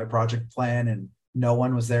do for my project plan. And no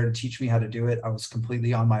one was there to teach me how to do it. I was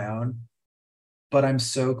completely on my own. But I'm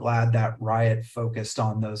so glad that Riot focused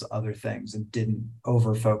on those other things and didn't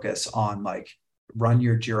over focus on like run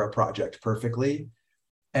your Jira project perfectly.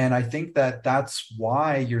 And I think that that's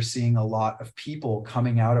why you're seeing a lot of people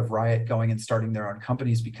coming out of Riot going and starting their own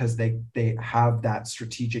companies, because they have that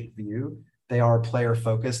strategic view. They are player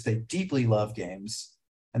focused. They deeply love games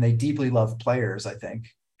and they deeply love players, I think,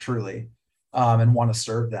 truly. And want to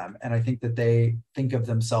serve them. And I think that they think of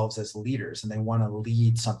themselves as leaders and they want to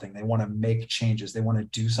lead something. They want to make changes. They want to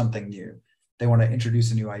do something new. They want to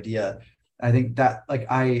introduce a new idea. And I think that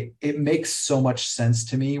it makes so much sense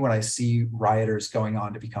to me when I see Rioters going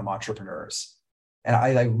on to become entrepreneurs. And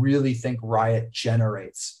I really think Riot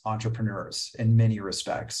generates entrepreneurs in many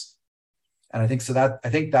respects. And I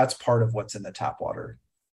think that's part of what's in the tap water.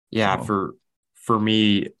 Yeah. So. For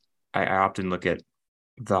me, I often look at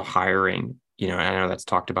the hiring, you know, I know that's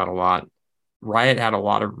talked about a lot. Riot had a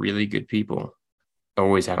lot of really good people,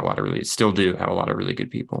 still do have a lot of really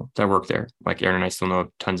good people that work there. Like Aaron and I still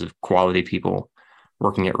know tons of quality people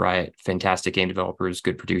working at Riot, fantastic game developers,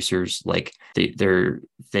 good producers. Like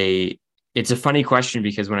it's a funny question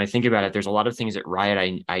because when I think about it, there's a lot of things at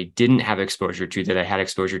Riot I didn't have exposure to that I had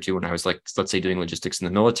exposure to when I was like, let's say doing logistics in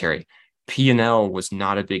the military. P&L was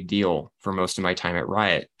not a big deal for most of my time at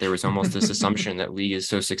Riot. There was almost this assumption that League is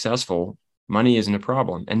so successful, money isn't a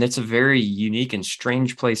problem. And that's a very unique and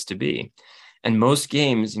strange place to be. And most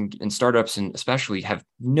games and startups, and especially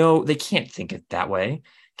they can't think it that way.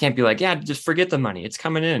 Can't be like, yeah, just forget the money. It's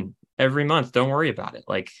coming in every month. Don't worry about it.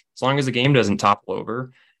 Like as long as the game doesn't topple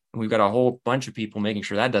over, and we've got a whole bunch of people making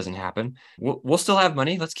sure that doesn't happen. We'll still have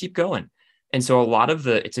money. Let's keep going. And so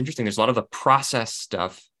it's interesting. There's a lot of the process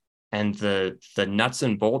stuff and the nuts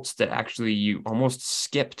and bolts that actually you almost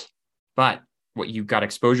skipped. But what you got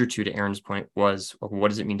exposure to Aaron's point, was what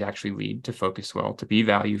does it mean to actually lead, to focus well, to be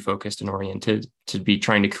value focused and oriented, to be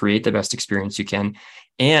trying to create the best experience you can.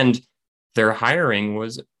 And their hiring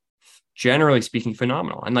was, generally speaking,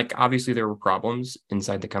 phenomenal. And like, obviously there were problems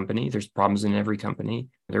inside the company. There's problems in every company.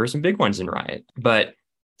 There were some big ones in Riot, but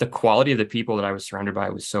the quality of the people that I was surrounded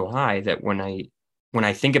by was so high that when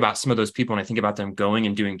I think about some of those people and I think about them going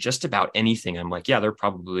and doing just about anything, I'm like, yeah, they're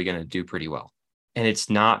probably going to do pretty well. And it's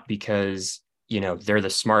not because, they're the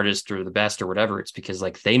smartest or the best or whatever. It's because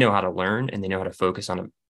like they know how to learn and they know how to focus on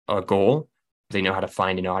a goal. They know how to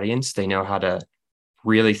find an audience. They know how to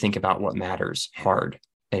really think about what matters hard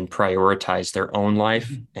and prioritize their own life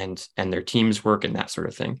and their team's work and that sort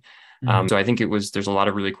of thing. So I think there's a lot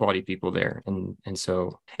of really quality people there. And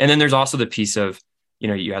then there's also the piece of,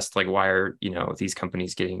 you asked like, why are, these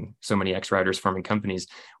companies getting so many ex-Rioters forming companies?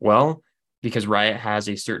 Well, because Riot has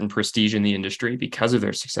a certain prestige in the industry because of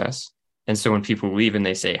their success. And so when people leave and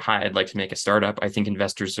they say, hi, I'd like to make a startup, I think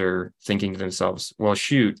investors are thinking to themselves, well,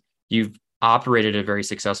 shoot, you've operated a very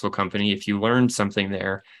successful company. If you learned something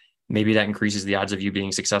there, maybe that increases the odds of you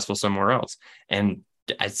being successful somewhere else. And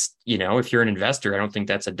as if you're an investor, I don't think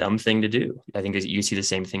that's a dumb thing to do. I think you see the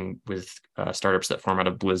same thing with startups that form out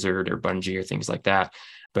of Blizzard or Bungie or things like that.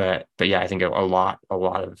 But yeah, I think a lot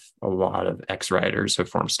of ex-Rioters have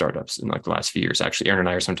formed startups in like the last few years. Actually, Aaron and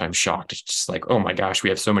I are sometimes shocked. It's just like, oh my gosh, we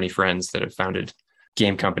have so many friends that have founded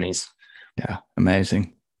game companies. Yeah,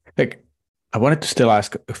 amazing. Like, I wanted to still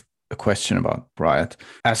ask a question about Riot.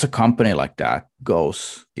 As a company like that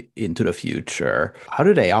goes into the future, how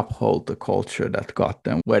do they uphold the culture that got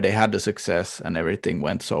them where they had the success and everything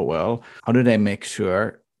went so well? How do they make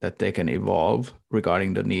sure that they can evolve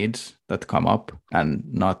regarding the needs that come up and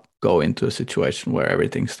not go into a situation where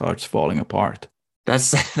everything starts falling apart? That's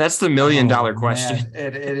the $1 million question.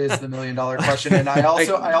 Man, it is the $1 million question. And I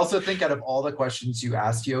also think out of all the questions you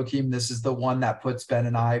asked, Joachim, this is the one that puts Ben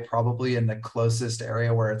and I probably in the closest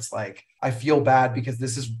area where it's like, I feel bad because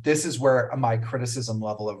this is where my criticism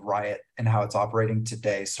level of Riot and how it's operating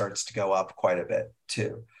today starts to go up quite a bit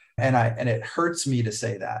too. And it hurts me to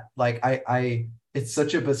say that. Like it's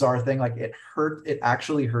such a bizarre thing. Like it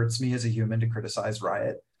actually hurts me as a human to criticize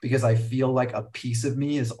Riot because I feel like a piece of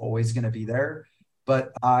me is always going to be there.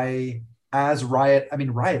 But Riot's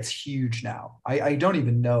huge now. I don't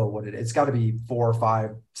even know what it is. It's got to be 4,000,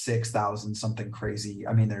 5,000, 6,000, something crazy.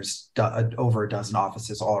 I mean, there's over a dozen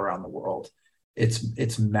offices all around the world.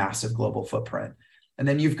 It's massive global footprint. And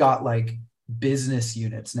then you've got like business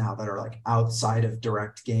units now that are like outside of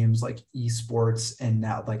direct games, like esports, and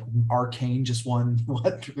now like Arcane just won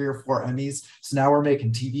 3 or 4 Emmys. So now we're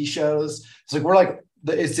making TV shows. It's like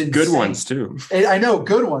it's insane. Good ones too. I know,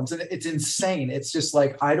 good ones, and it's insane. It's just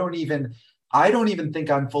like I don't even think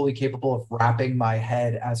I'm fully capable of wrapping my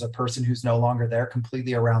head as a person who's no longer there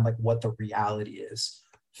completely around like what the reality is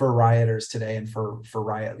for Rioters today and for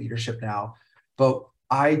Riot leadership now. But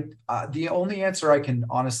the only answer I can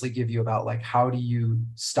honestly give you about like how do you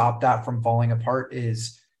stop that from falling apart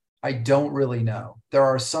is I don't really know. There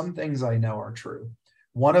are some things I know are true.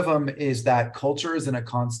 One of them is that culture is in a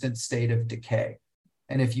constant state of decay.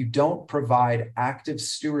 And if you don't provide active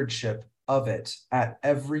stewardship of it at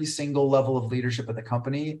every single level of leadership at the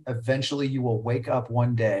company, eventually you will wake up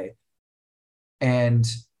one day and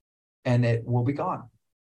it will be gone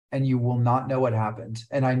and you will not know what happened.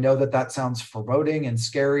 And I know that sounds foreboding and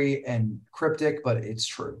scary and cryptic, but it's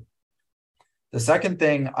true. The second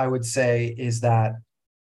thing I would say is that,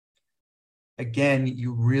 again,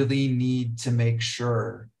 you really need to make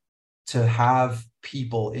sure to have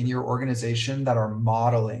people in your organization that are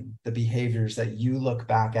modeling the behaviors that you look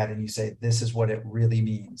back at and you say, this is what it really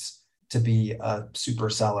means to be a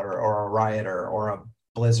Superceller or a Rioter or a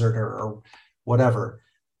Blizzarder or whatever.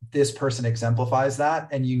 This person exemplifies that,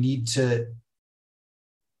 and you need to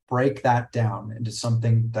break that down into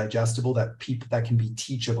something digestible that can be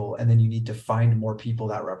teachable. And then you need to find more people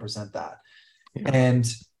that represent that. Yeah.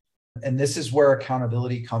 And this is where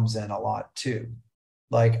accountability comes in a lot too.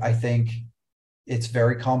 Like, I think it's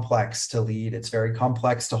very complex to lead. It's very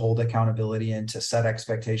complex to hold accountability and to set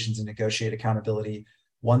expectations and negotiate accountability.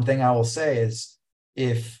 One thing I will say is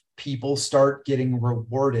if people start getting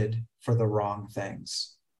rewarded for the wrong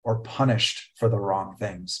things or punished for the wrong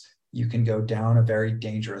things, you can go down a very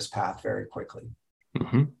dangerous path very quickly.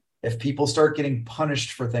 Mm-hmm. If people start getting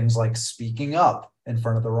punished for things like speaking up in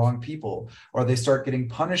front of the wrong people, or they start getting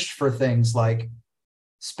punished for things like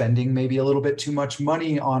spending maybe a little bit too much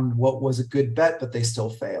money on what was a good bet, but they still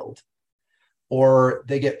failed. Or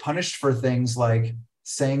they get punished for things like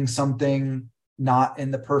saying something not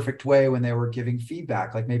in the perfect way when they were giving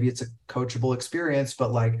feedback. Like maybe it's a coachable experience,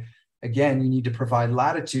 but like, again, you need to provide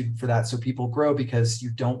latitude for that so people grow, because you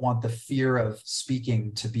don't want the fear of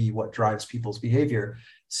speaking to be what drives people's behavior.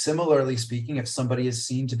 Similarly speaking, if somebody is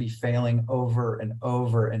seen to be failing over and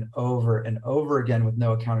over and over and over again with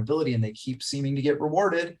no accountability, and they keep seeming to get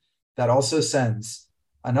rewarded, that also sends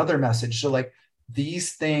another message. So like,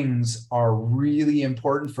 these things are really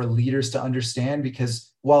important for leaders to understand,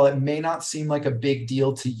 because while it may not seem like a big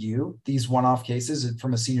deal to you, these one-off cases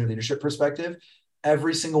from a senior leadership perspective,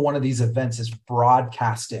 every single one of these events is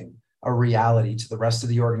broadcasting a reality to the rest of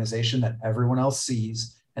the organization that everyone else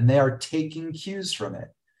sees, and they are taking cues from it.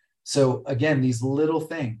 So again, these little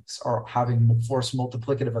things are having force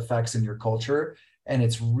multiplicative effects in your culture, and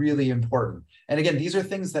it's really important. And again, these are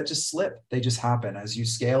things that just slip. They just happen as you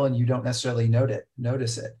scale, and you don't necessarily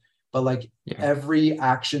notice it. But like every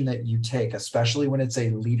action that you take, especially when it's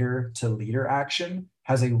a leader to leader action,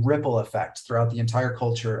 has a ripple effect throughout the entire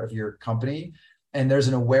culture of your company. And there's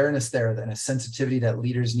an awareness there and a sensitivity that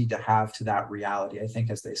leaders need to have to that reality, I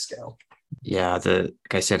think, as they scale. Yeah, like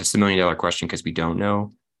I said, it's $1 million question because we don't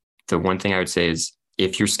know. The one thing I would say is,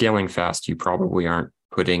 if you're scaling fast, you probably aren't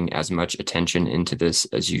putting as much attention into this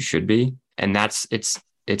as you should be. And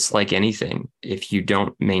it's like anything. If you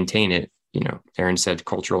don't maintain it, Aaron said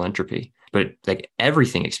cultural entropy, but like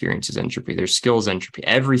everything experiences entropy. There's skills entropy.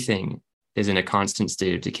 Everything is in a constant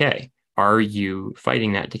state of decay. Are you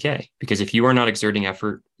fighting that decay? Because if you are not exerting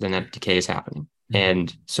effort, then that decay is happening.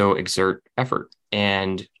 And so exert effort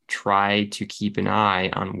and try to keep an eye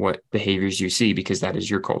on what behaviors you see, because that is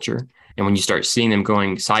your culture. And when you start seeing them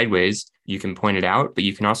going sideways, you can point it out, but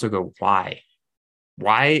you can also go, why?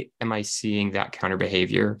 Why am I seeing that counter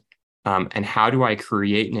behavior? And how do I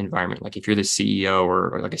create an environment? Like if you're the CEO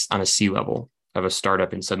or like on a C level of a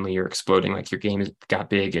startup, and suddenly you're exploding, like your game has got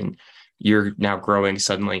big and you're now growing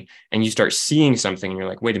suddenly, and you start seeing something and you're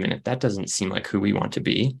like, wait a minute, that doesn't seem like who we want to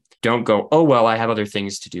be. Don't go, oh, well, I have other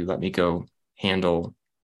things to do. Let me go handle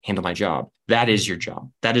my job. That is your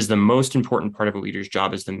job. That is the most important part of a leader's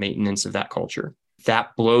job, is the maintenance of that culture.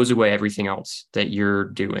 That blows away everything else that you're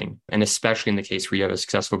doing. And especially in the case where you have a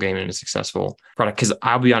successful game and a successful product. Because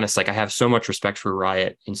I'll be honest, like I have so much respect for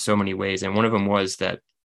Riot in so many ways. And one of them was that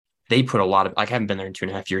they put a lot of, like, I haven't been there in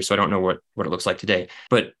 2.5 years, so I don't know what it looks like today.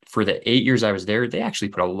 But for the 8 years I was there, they actually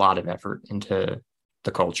put a lot of effort into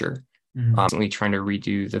the culture, constantly trying to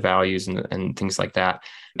redo the values and things like that.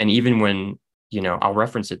 And even when, I'll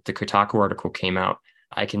reference it, the Kotaku article came out,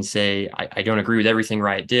 I can say, I don't agree with everything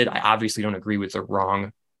Riot did. I obviously don't agree with the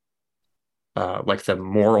wrong, like the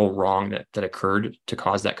moral wrong that occurred to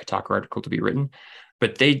cause that Kotaku article to be written.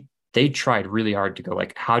 But they tried really hard to go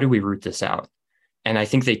like, how do we root this out? And I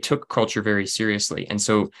think they took culture very seriously. And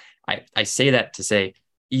so I say that to say,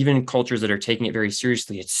 even cultures that are taking it very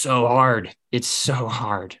seriously, it's so hard. It's so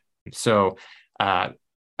hard. So,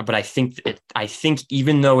 but I think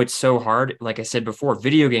even though it's so hard, like I said before,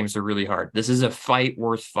 video games are really hard. This is a fight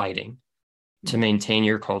worth fighting to maintain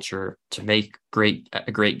your culture, to make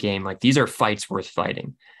a great game. Like these are fights worth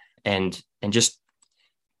fighting, and just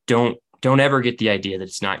don't ever get the idea that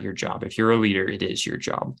it's not your job. If you're a leader, it is your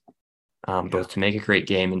job, both to make a great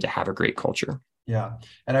game and to have a great culture. Yeah.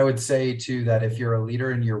 And I would say too, that if you're a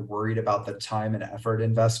leader and you're worried about the time and effort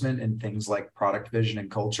investment in things like product vision and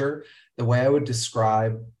culture, the way I would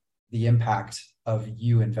describe the impact of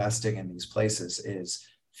you investing in these places is,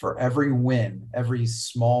 for every win, every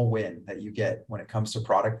small win that you get when it comes to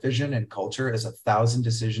product vision and culture is 1,000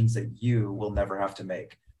 decisions that you will never have to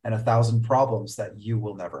make, and 1,000 problems that you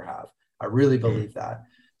will never have. I really believe that.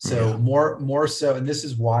 So more so, and this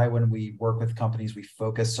is why when we work with companies, we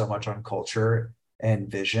focus so much on culture and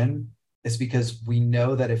vision. It's because we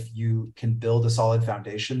know that if you can build a solid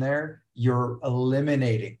foundation there, you're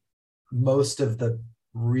eliminating most of the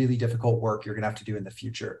really difficult work you're going to have to do in the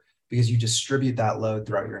future, because you distribute that load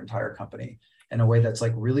throughout your entire company in a way that's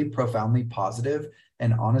like really profoundly positive,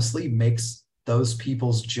 and honestly makes those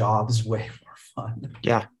people's jobs way more fun.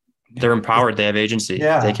 Yeah. They're empowered. They have agency.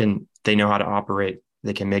 Yeah. They know how to operate.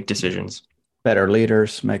 They can make decisions. Better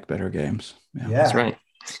leaders make better games. Yeah. That's right.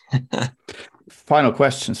 Final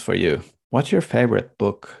questions for you. What's your favorite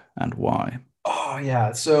book and why? Oh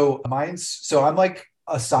yeah. So I'm like,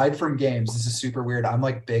 aside from games, this is super weird, I'm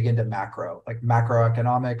like big into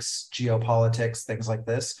macroeconomics, geopolitics, things like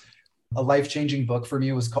this. A life-changing book for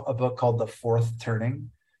me was a book called The Fourth Turning,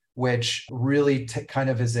 which really kind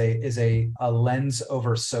of is a lens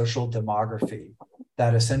over social demography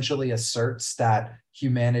that essentially asserts that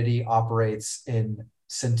humanity operates in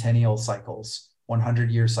centennial cycles,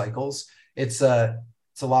 100-year cycles. It's a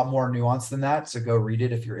lot more nuanced than that. So go read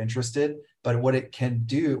it if you're interested. But what it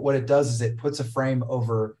does is it puts a frame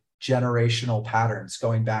over generational patterns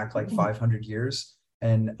going back like 500 years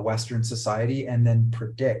in Western society, and then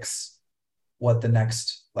predicts what the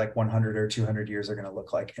next like 100 or 200 years are going to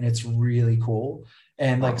look like. And it's really cool.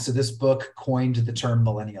 And like, so this book coined the term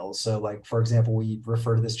millennials. So like, for example, we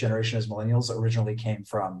refer to this generation as millennials, originally came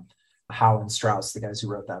from Howe and Strauss, the guys who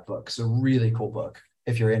wrote that book. So really cool book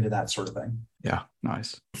if you're into that sort of thing. Yeah,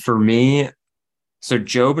 nice. For me, so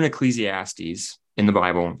Job and Ecclesiastes in the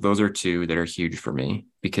Bible, those are two that are huge for me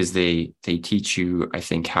because they teach you, I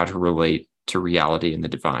think, how to relate to reality and the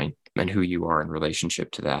divine and who you are in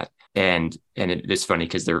relationship to that. And it's funny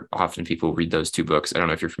because they're often people read those two books. I don't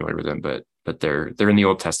know if you're familiar with them, but they're in the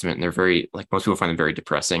Old Testament and they're very, like, most people find them very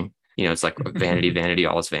depressing. You know, it's like vanity, vanity,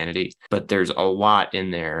 all is vanity. But there's a lot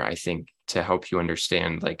in there, I think, to help you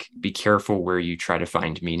understand, like, be careful where you try to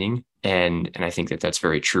find meaning. And I think that's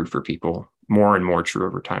very true for people, more and more true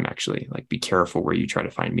over time, actually. Like, be careful where you try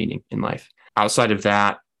to find meaning in life. Outside of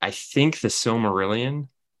that, I think the Silmarillion,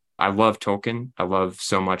 I love Tolkien. I love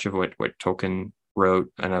so much of what Tolkien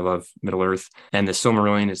wrote, and I love Middle Earth. And the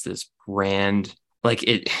Silmarillion is this grand, like,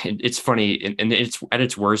 it's funny, and it's at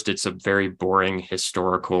its worst, it's a very boring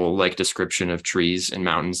historical like description of trees and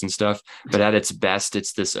mountains and stuff. But at its best,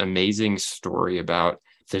 it's this amazing story about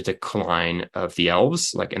the decline of the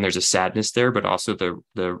elves, like, and there's a sadness there, but also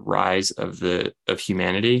the rise of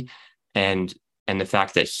humanity, and the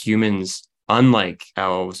fact that humans, unlike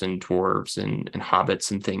elves and dwarves and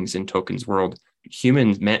hobbits and things in Tolkien's world,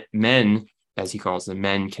 humans, men, as he calls them,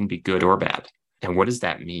 men can be good or bad. And what does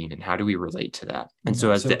that mean? And how do we relate to that? And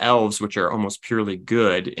so the elves, which are almost purely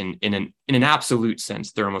good in an absolute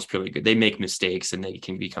sense, they're almost purely good. They make mistakes and they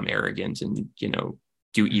can become arrogant and, you know,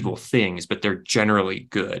 do evil things, but they're generally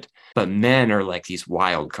good. But men are like these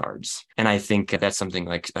wild cards. And I think that's something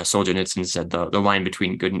like Solzhenitsyn said, the line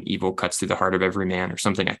between good and evil cuts through the heart of every man, or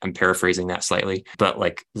something. I'm paraphrasing that slightly, but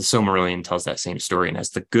like the Silmarillion tells that same story. And as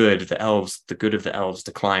the good of the elves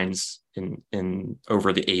declines in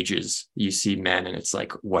over the ages, you see men, and it's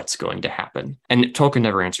like, what's going to happen? And Tolkien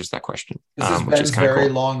never answers that question. This is which Ben's is kind of very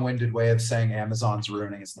cool. long-winded way of saying Amazon's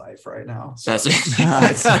ruining his life right now. So.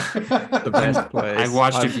 That's the best place. I've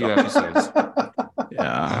watched a few episodes.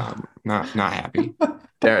 Yeah, not happy.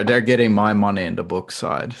 They're getting my money in the book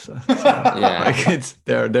side. So Yeah, like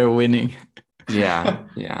they're winning. Yeah.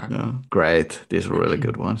 Great. These are really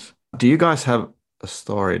good ones. Do you guys have a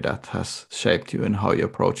story that has shaped you in how you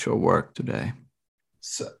approach your work today?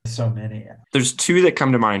 So many. There's two that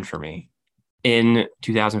come to mind for me. In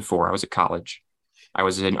 2004, I was at college. I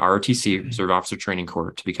was in ROTC, Reserve Officer Training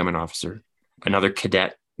Corps, to become an officer. Another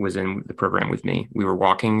cadet was in the program with me. We were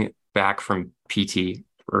walking back from PT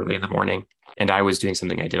early in the morning, and I was doing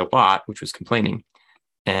something I did a lot, which was complaining.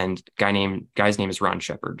 And guy's name is Ron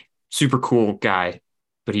Shepard. Super cool guy,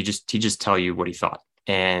 but he just tell you what he thought.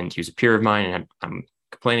 And he was a peer of mine, and I'm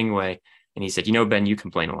complaining away. And he said, "You know, Ben, you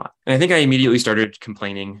complain a lot." And I think I immediately started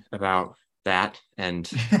complaining about that, and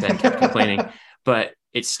then kept complaining. But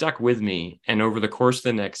it stuck with me. And over the course of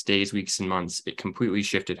the next days, weeks, and months, it completely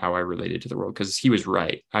shifted how I related to the world, because he was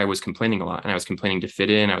right. I was complaining a lot, and I was complaining to fit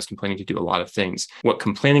in. I was complaining to do a lot of things. What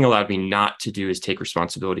complaining allowed me not to do is take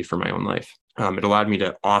responsibility for my own life. It allowed me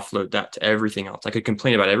to offload that to everything else. I could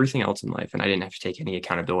complain about everything else in life, and I didn't have to take any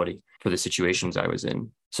accountability for the situations I was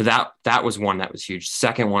in. So that was one that was huge.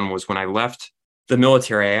 Second one was when I left the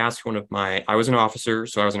military. I asked I was an officer.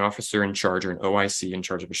 So I was an officer in charge, or an OIC in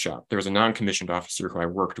charge of a shop. There was a non-commissioned officer who I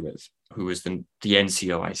worked with, who was the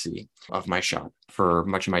NCOIC of my shop for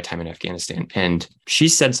much of my time in Afghanistan. And she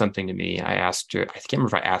said something to me. I asked her, I can't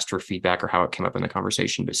remember if I asked her feedback or how it came up in the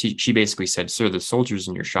conversation, but she basically said, "Sir, the soldiers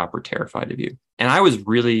in your shop were terrified of you." And I was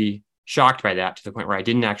really shocked by that, to the point where I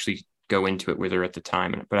didn't actually go into it with her at the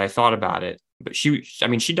time, but I thought about it. But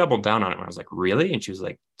she doubled down on it when I was like, "Really?" And she was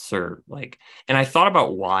like, "Sir, like," and I thought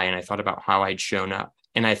about why, and I thought about how I'd shown up.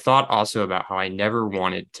 And I thought also about how I never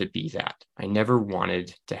wanted to be that. I never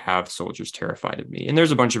wanted to have soldiers terrified of me. And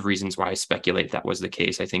there's a bunch of reasons why I speculate that was the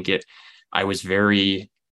case. I was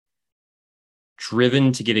very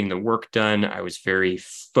driven to getting the work done. I was very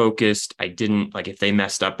focused. I didn't, like, if they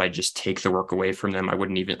messed up, I'd just take the work away from them. I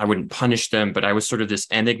wouldn't punish them, but I was sort of this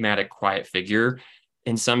enigmatic, quiet figure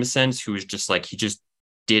in some sense, who was just like, he just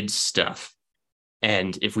did stuff.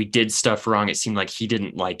 And if we did stuff wrong, it seemed like he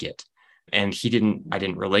didn't like it. And I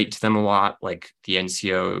didn't relate to them a lot. Like the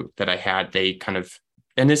NCO that I had, they kind of,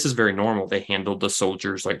 and this is very normal, they handled the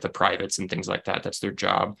soldiers like the privates and things like that. That's their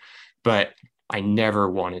job. But I never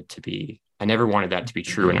wanted that to be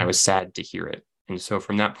true. And I was sad to hear it. And so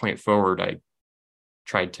from that point forward, I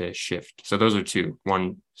tried to shift. So those are two.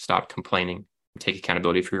 One, stop complaining, take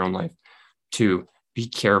accountability for your own life. Two, be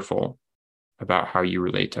careful about how you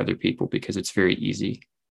relate to other people, because it's very easy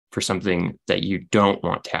for something that you don't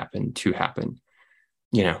want to happen.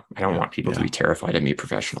 I don't want people to be terrified of me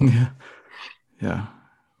professionally. Yeah.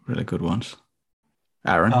 Really good ones.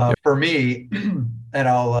 Aaron? For me, and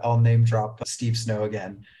I'll name drop Steve Snow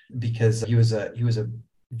again, because he was a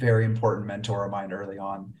very important mentor of mine early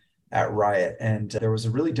on at Riot. And there was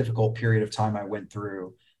a really difficult period of time I went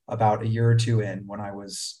through about a year or two in, when I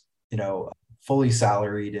was, fully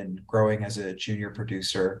salaried and growing as a junior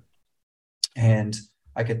producer. And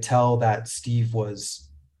I could tell that Steve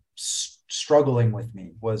was struggling with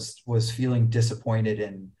me, was feeling disappointed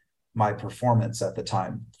in my performance at the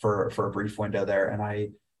time for a brief window there.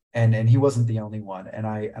 And he wasn't the only one. And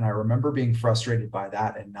I remember being frustrated by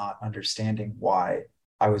that and not understanding why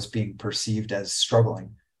I was being perceived as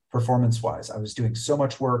struggling performance-wise. I was doing so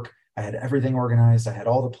much work. I had everything organized. I had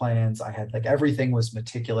all the plans. I had everything was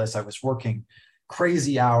meticulous. I was working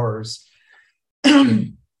crazy hours.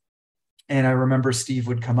 And I remember Steve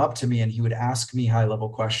would come up to me and he would ask me high-level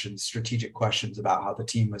questions, strategic questions about how the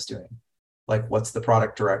team was doing. Like, what's the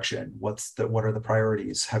product direction? What are the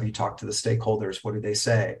priorities? Have you talked to the stakeholders? What do they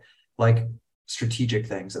say? Like, strategic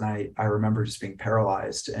things. And I remember just being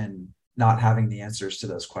paralyzed and not having the answers to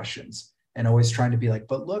those questions, and always trying to be like,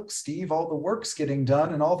 but look, Steve, all the work's getting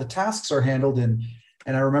done and all the tasks are handled. And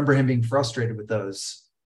I remember him being frustrated with those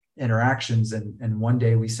interactions. And one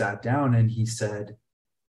day we sat down and he said,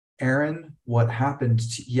 Aaron,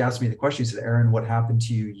 he asked me the question. He said, Aaron, what happened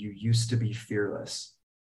to you? You used to be fearless.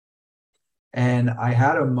 And I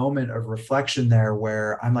had a moment of reflection there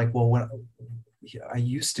where I'm like, well, when I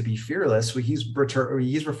used to be fearless, he's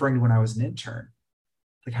referring to when I was an intern.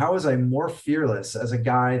 Like, how was I more fearless as a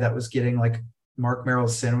guy that was getting like Mark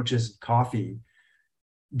Merrill's sandwiches and coffee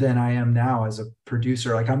than I am now as a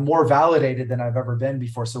producer? Like, I'm more validated than I've ever been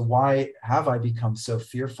before. So why have I become so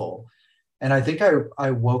fearful? And I think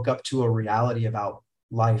I woke up to a reality about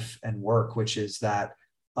life and work, which is that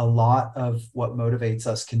a lot of what motivates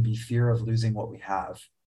us can be fear of losing what we have.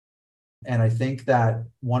 And I think that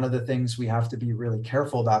one of the things we have to be really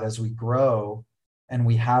careful about as we grow and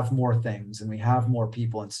we have more things and we have more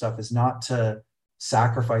people and stuff is not to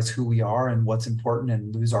sacrifice who we are and what's important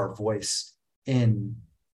and lose our voice in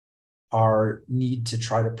our need to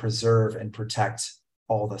try to preserve and protect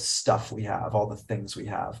all the stuff we have, all the things we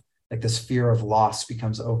have. Like, this fear of loss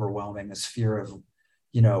becomes overwhelming. This fear of,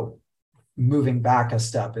 moving back a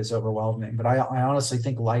step is overwhelming. But I honestly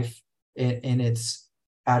think life at its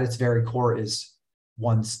very core is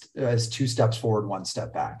two steps forward, one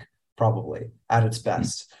step back, probably at its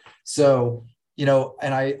best. So,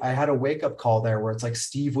 and I had a wake up call there where it's like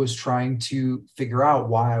Steve was trying to figure out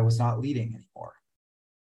why I was not leading anymore.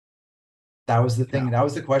 That was the thing. Yeah. That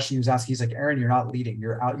was the question he was asking. He's like, Aaron, you're not leading.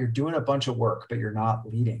 You're out, you're doing a bunch of work, but you're not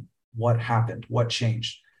leading. What happened? What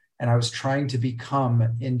changed? And I was trying to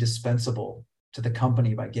become indispensable to the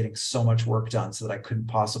company by getting so much work done so that I couldn't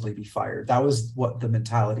possibly be fired. That was what the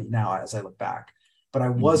mentality now as I look back. But I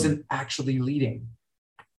wasn't actually leading.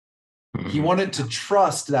 He wanted to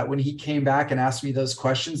trust that when he came back and asked me those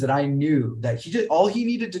questions, that I knew that all he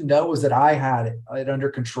needed to know was that I had it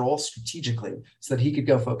under control strategically so that he could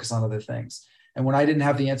go focus on other things. And when I didn't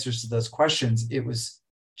have the answers to those questions, it was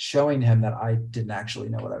showing him that I didn't actually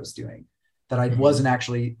know what I was doing, that I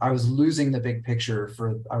was losing the big picture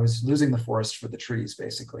I was losing the forest for the trees,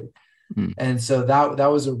 basically. And so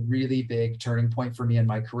that was a really big turning point for me in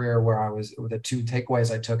my career, where the two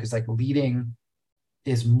takeaways I took is like, leading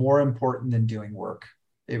is more important than doing work.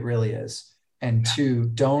 It really is. And two,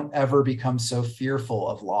 don't ever become so fearful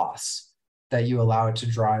of loss that you allow it to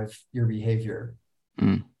drive your behavior.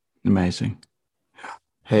 Amazing.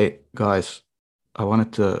 Hey guys, I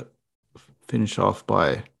wanted to finish off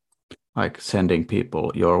by sending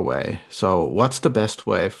people your way. So what's the best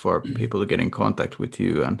way for people to get in contact with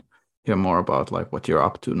you and hear more about what you're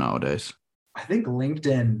up to nowadays? I think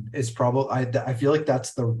LinkedIn is probably, I feel like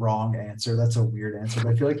that's the wrong answer. That's a weird answer,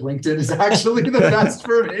 but I feel like LinkedIn is actually the best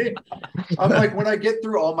for me. I'm like, when I get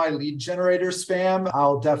through all my lead generator spam,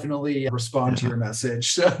 I'll definitely respond to your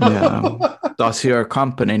message. So. Yeah. Does your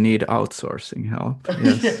company need outsourcing help?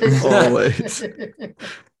 Yes, always.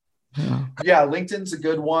 Yeah, LinkedIn's a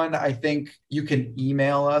good one. I think you can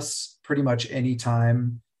email us pretty much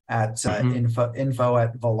anytime at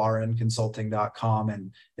info@valarinconsulting.com.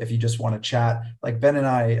 And if you just want to chat, like Ben and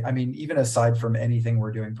I mean, even aside from anything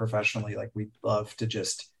we're doing professionally, like we'd love to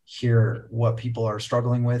just hear what people are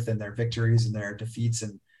struggling with and their victories and their defeats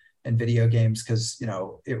in video games. Cause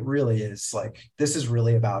it really is like, this is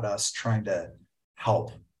really about us trying to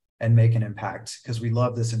help and make an impact because we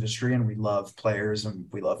love this industry and we love players and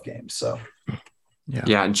we love games. So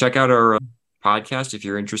yeah. And check out our podcast if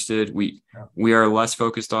you're interested. We are less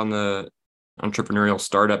focused on the entrepreneurial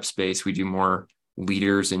startup space. We do more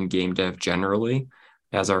leaders in game dev generally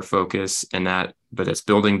as our focus, but it's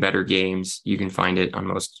building better games. You can find it on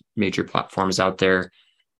most major platforms out there.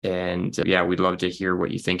 And we'd love to hear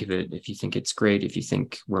what you think of it. If you think it's great, if you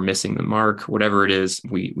think we're missing the mark, whatever it is,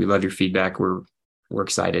 we love your feedback. We're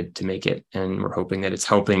excited to make it, and we're hoping that it's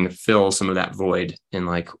helping fill some of that void in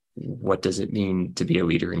like, what does it mean to be a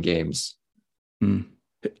leader in games?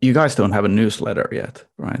 You guys don't have a newsletter yet,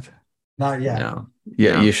 right? Not yet. No.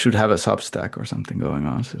 Yeah, No. You should have a Substack or something going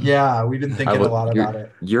on. So. Yeah, we've been thinking a lot about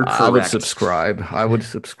it. You're correct. I would subscribe. I would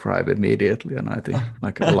subscribe immediately, and I think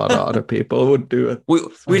like a lot of other people would do it.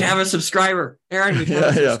 We'd have a subscriber, Aaron. We'd have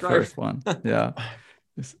a subscriber. First one. Yeah,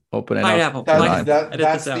 just open it Pineapple. up.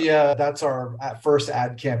 That's our first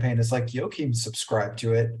ad campaign. It's like Joachim subscribed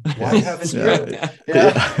to it. Why haven't you?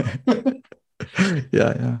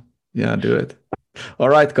 Yeah. Do it. All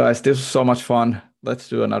right, guys. This was so much fun. Let's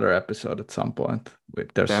do another episode at some point.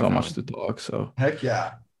 There's so much to talk. So heck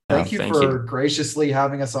yeah. Thank you for graciously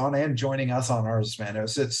having us on and joining us on ours, man.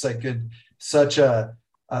 It's like such a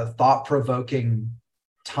thought-provoking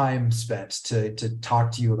time spent to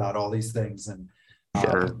talk to you about all these things. And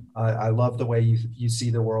I love the way you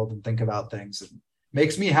see the world and think about things. It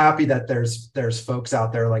makes me happy that there's folks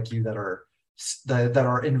out there like you that are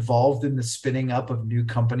involved in the spinning up of new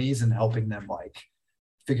companies and helping them like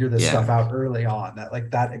figure this stuff out early on.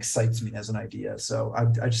 That excites me as an idea. So I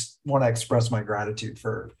just want to express my gratitude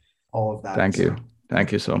for all of that. Thank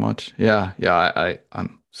you so much. Yeah.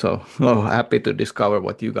 I'm so happy to discover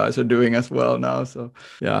what you guys are doing as well now. So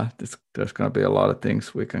yeah, there's going to be a lot of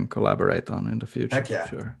things we can collaborate on in the future. Heck yeah.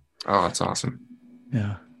 For sure. Oh, that's awesome.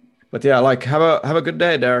 Yeah. But yeah, like have a good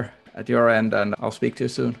day there at your end, and I'll speak to you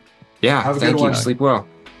soon. Yeah. Have a thank good you. one. Sleep well.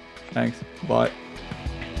 Thanks. Bye.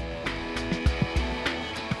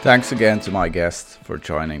 Thanks again to my guests for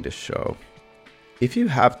joining this show. If you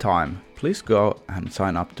have time, please go and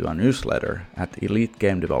sign up to our newsletter at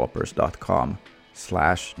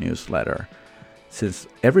elitegamedevelopers.com/newsletter. Since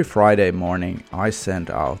every Friday morning I send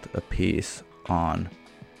out a piece on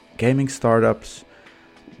gaming startups,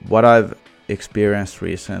 what I've experienced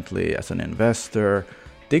recently as an investor,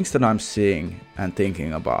 things that I'm seeing and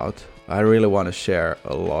thinking about. I really want to share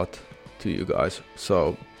a lot to you guys.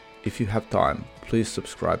 So if you have time, please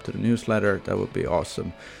subscribe to the newsletter. That would be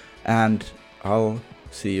awesome. And I'll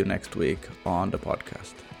see you next week on the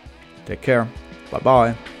podcast. Take care.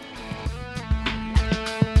 Bye-bye.